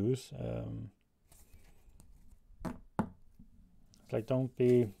news. It's like, don't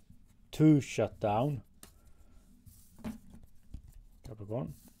be too shut down,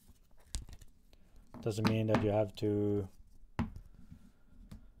 Capricorn. Doesn't mean that you have to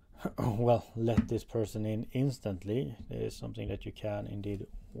let this person in instantly. There is something that you can indeed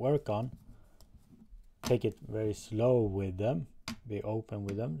work on. take it very slow with them. Be open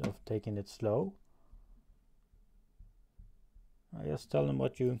with them, of taking it slow. I just tell them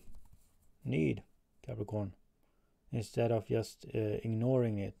what you need, Capricorn, instead of just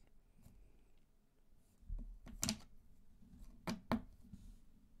ignoring it.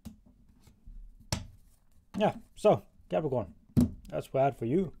 Yeah, so Capricorn, that's bad for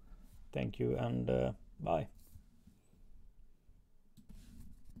you. Thank you, and bye.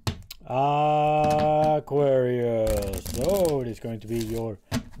 Aquarius. So it is going to be your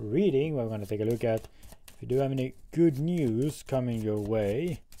reading. We're going to take a look at if you do have any good news coming your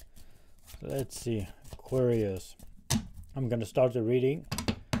way. Let's see, Aquarius. I'm going to start the reading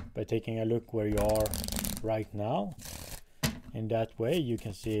by taking a look where you are right now. In that way you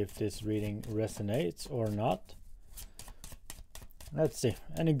can see if this reading resonates or not. Let's see,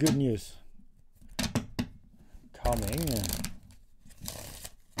 any good news coming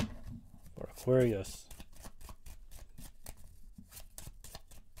for Aquarius.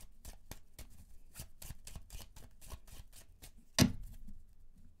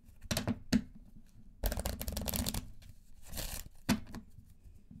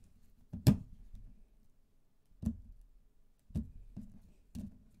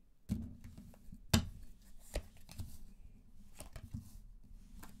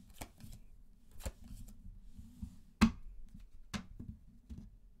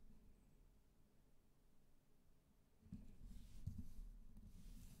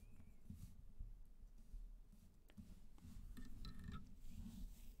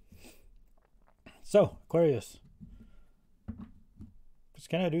 So, Aquarius,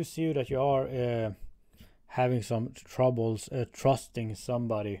 I do see that you are having some troubles trusting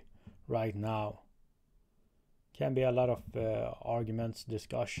somebody right now. Can be a lot of arguments,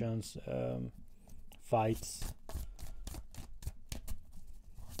 discussions, fights.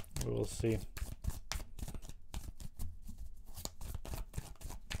 We will see.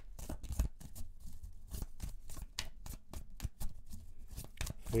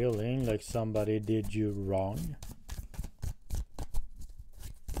 Feeling like somebody did you wrong.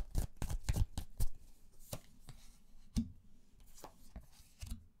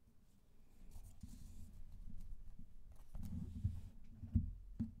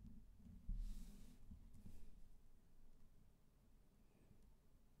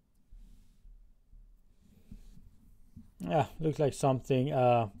 Yeah, looks like something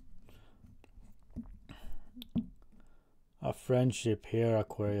a friendship here,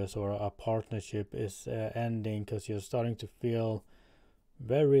 Aquarius, or a partnership is ending because you're starting to feel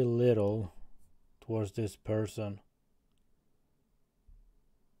very little towards this person.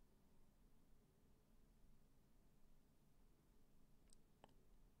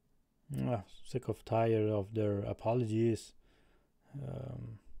 Sick of tired of their apologies.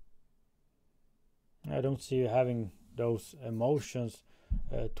 I don't see you having those emotions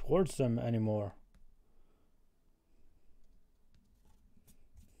towards them anymore.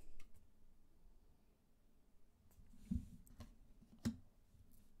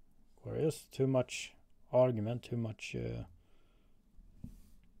 Aquarius, too much argument, too much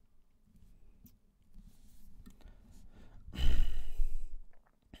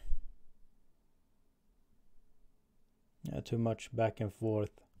too much back and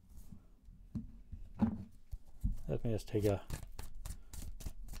forth. Let me just take a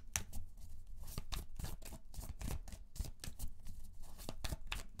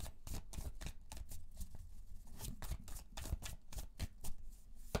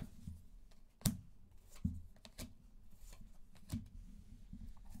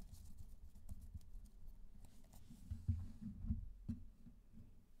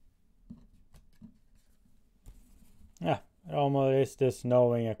almost is this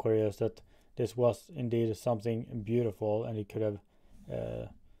knowing, Aquarius, that this was indeed something beautiful and it could have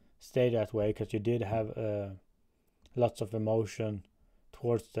stayed that way because you did have lots of emotion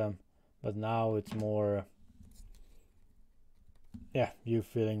towards them, but now it's more you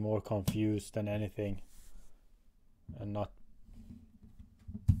feeling more confused than anything and not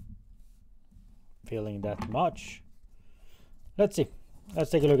feeling that much. Let's see, let's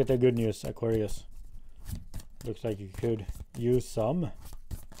take a look at the good news, Aquarius. Looks like you could use some.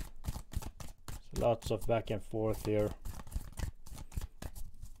 So lots of back and forth here.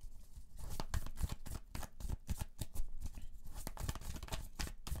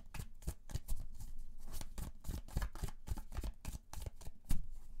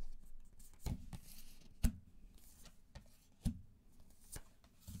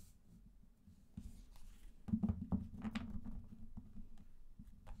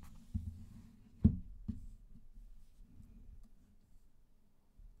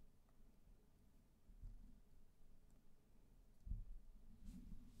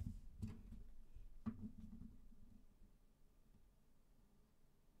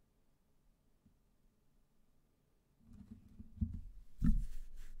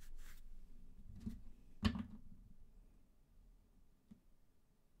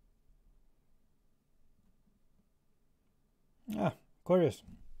 Aquarius.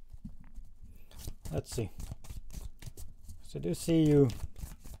 Let's see. So I do see you,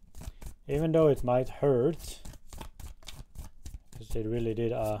 even though it might hurt, because it really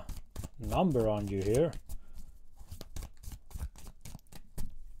did a number on you here.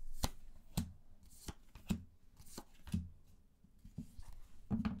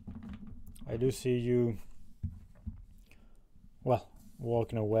 I do see you, well,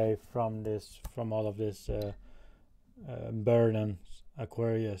 walking away from this, from all of this burdens,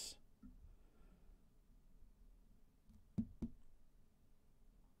 Aquarius.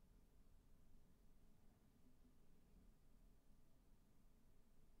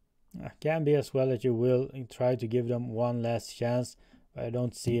 Can be as well that you will try to give them one last chance, but I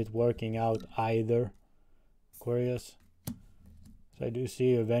don't see it working out either, Aquarius. So I do see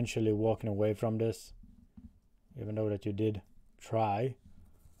you eventually walking away from this, even though that you did try.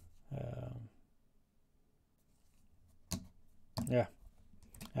 Yeah,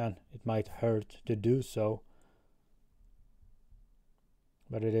 and it might hurt to do so,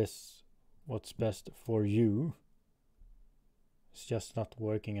 but it is what's best for you. It's just not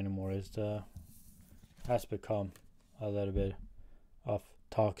working anymore. It has become a little bit of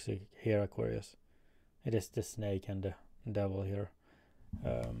toxic here, Aquarius. It is the snake and the devil here.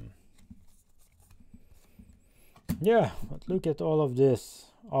 Yeah, but look at all of this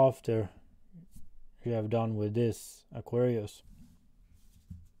after you have done with this, Aquarius.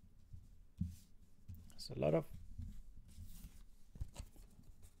 It's a lot of,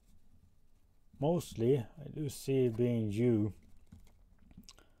 mostly I do see it being you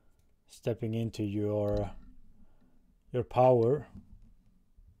stepping into your power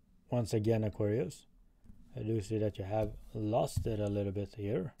once again, Aquarius. I do see that you have lost it a little bit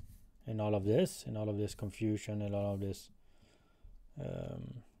here in all of this confusion, and all of this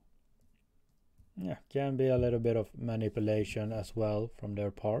yeah, can be a little bit of manipulation as well from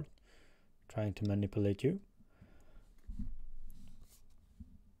their part, trying to manipulate you.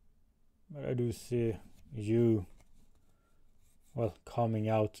 But I do see you, well, coming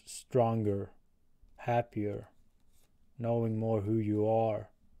out stronger, happier, knowing more who you are,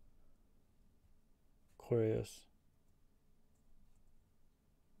 Aquarius.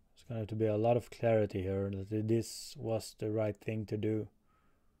 There's going to be a lot of clarity here that this was the right thing to do.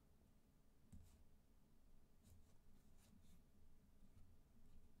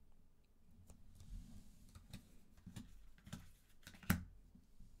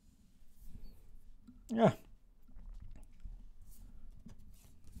 Yeah.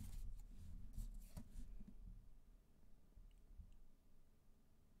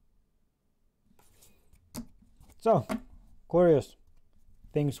 So, Aquarius,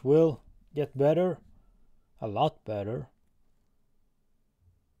 things will get better, a lot better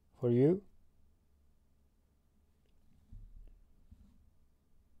for you.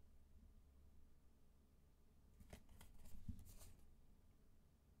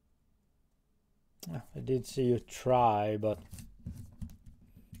 I did see you try, but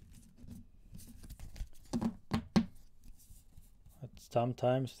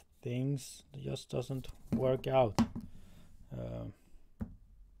sometimes things just doesn't work out.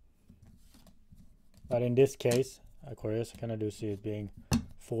 But in this case, Aquarius, I kind of do see it being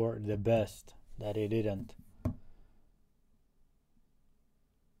for the best that it didn't.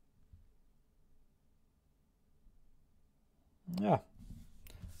 Yeah,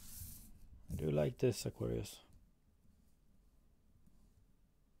 I do like this, Aquarius.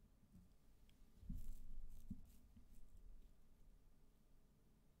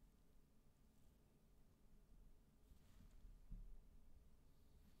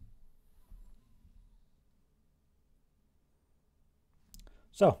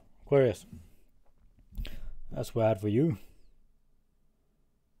 So, Aquarius, that's what I had for you.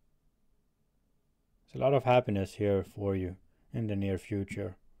 There's a lot of happiness here for you in the near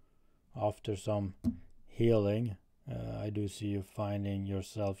future. After some healing, I do see you finding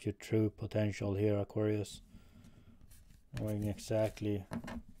yourself, your true potential here, Aquarius. Knowing exactly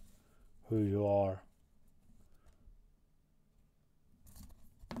who you are.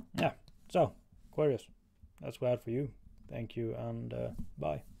 Yeah, so, Aquarius, that's what I had for you. Thank you, and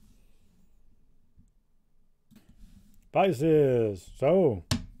bye. Pisces, so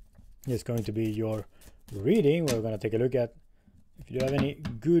it's going to be your reading. We're going to take a look at if you have any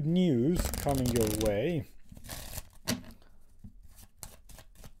good news coming your way.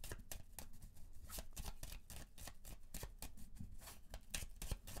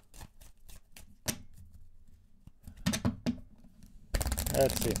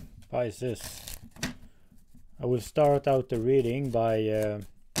 Let's see, Pisces. I will start out the reading by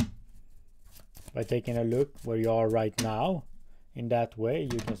taking a look where you are right now, in that way.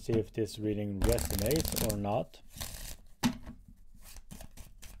 You can see if this reading resonates or not.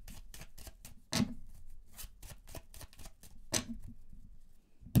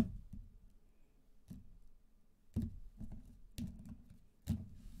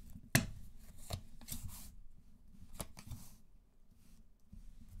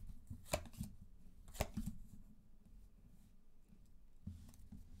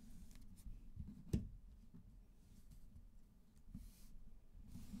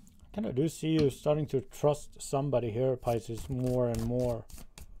 I do see you starting to trust somebody here, Pisces, more and more.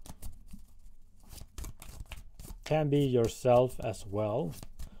 Can be yourself as well,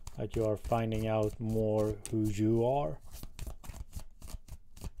 like you are finding out more who you are,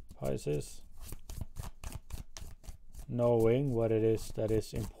 Pisces. Knowing what it is that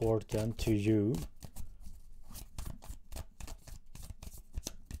is important to you.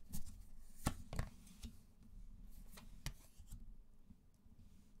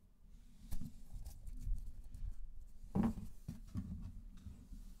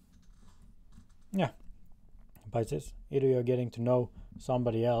 Yeah, Pisces, either you're getting to know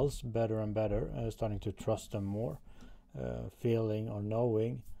somebody else better and better, starting to trust them more, feeling or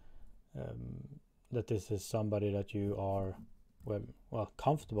knowing that this is somebody that you are well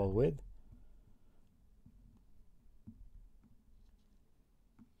comfortable with,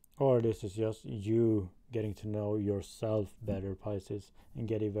 or this is just you getting to know yourself better, Pisces, and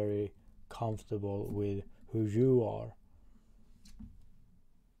getting very comfortable with who you are.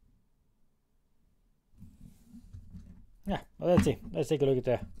 Yeah, well, let's see. Let's take a look at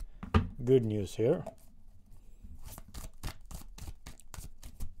the good news here.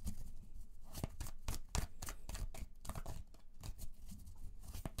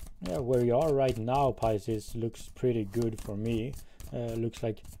 Yeah, where you are right now, Pisces, looks pretty good for me. Looks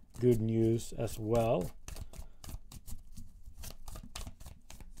like good news as well.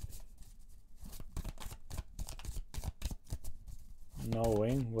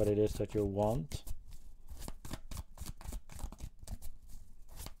 Knowing what it is that you want.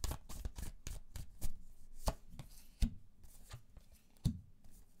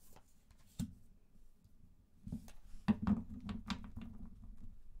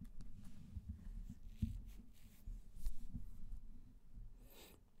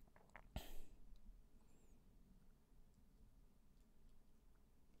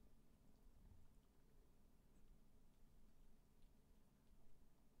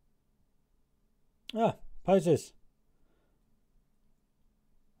 Ah, Pisces.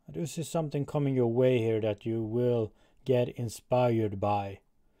 I do see something coming your way here that you will get inspired by.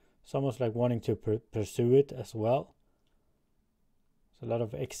 It's almost like wanting to pursue it as well. There's a lot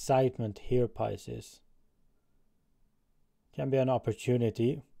of excitement here, Pisces. Can be an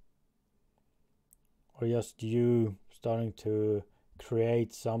opportunity, or just you starting to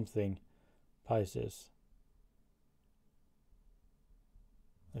create something, Pisces.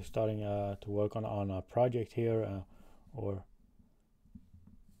 Like starting to work on a project here, or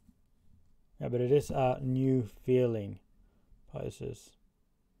yeah, but it is a new feeling, Pisces.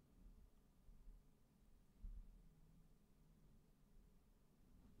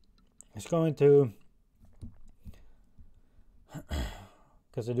 It's going to,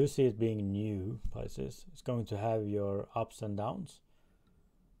 because I do see it being new, Pisces, it's going to have your ups and downs.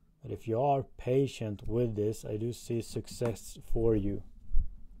 But if you are patient with this, I do see success for you,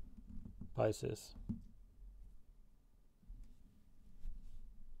 Pisces.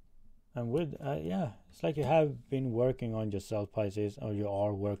 And with, yeah, it's like you have been working on yourself, Pisces, or you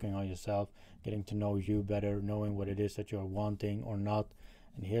are working on yourself, getting to know you better, knowing what it is that you're wanting or not.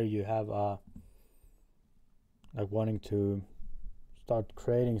 And here you have like wanting to start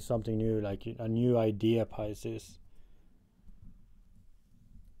creating something new, like a new idea, Pisces.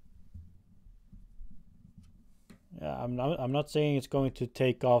 Yeah, I'm not saying it's going to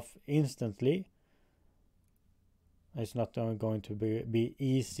take off instantly. It's not going to be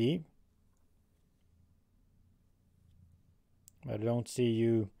easy. I don't see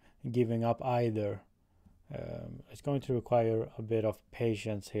you giving up either. It's going to require a bit of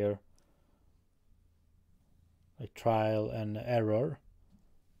patience here, like trial and error.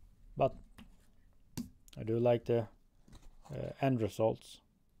 But I do like the end results,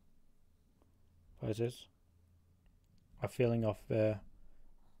 Pisces. A feeling of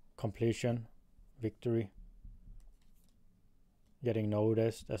completion, victory, getting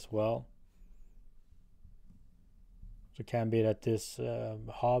noticed as well. So it can be that this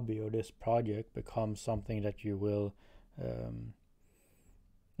hobby or this project becomes something that you will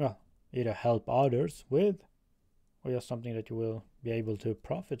well, either help others with, or just something that you will be able to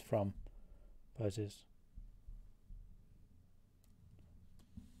profit from, Pisces.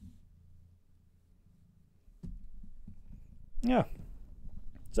 yeah.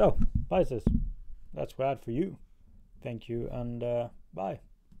 So Pisces, that's what I had for you. Thank you, and bye.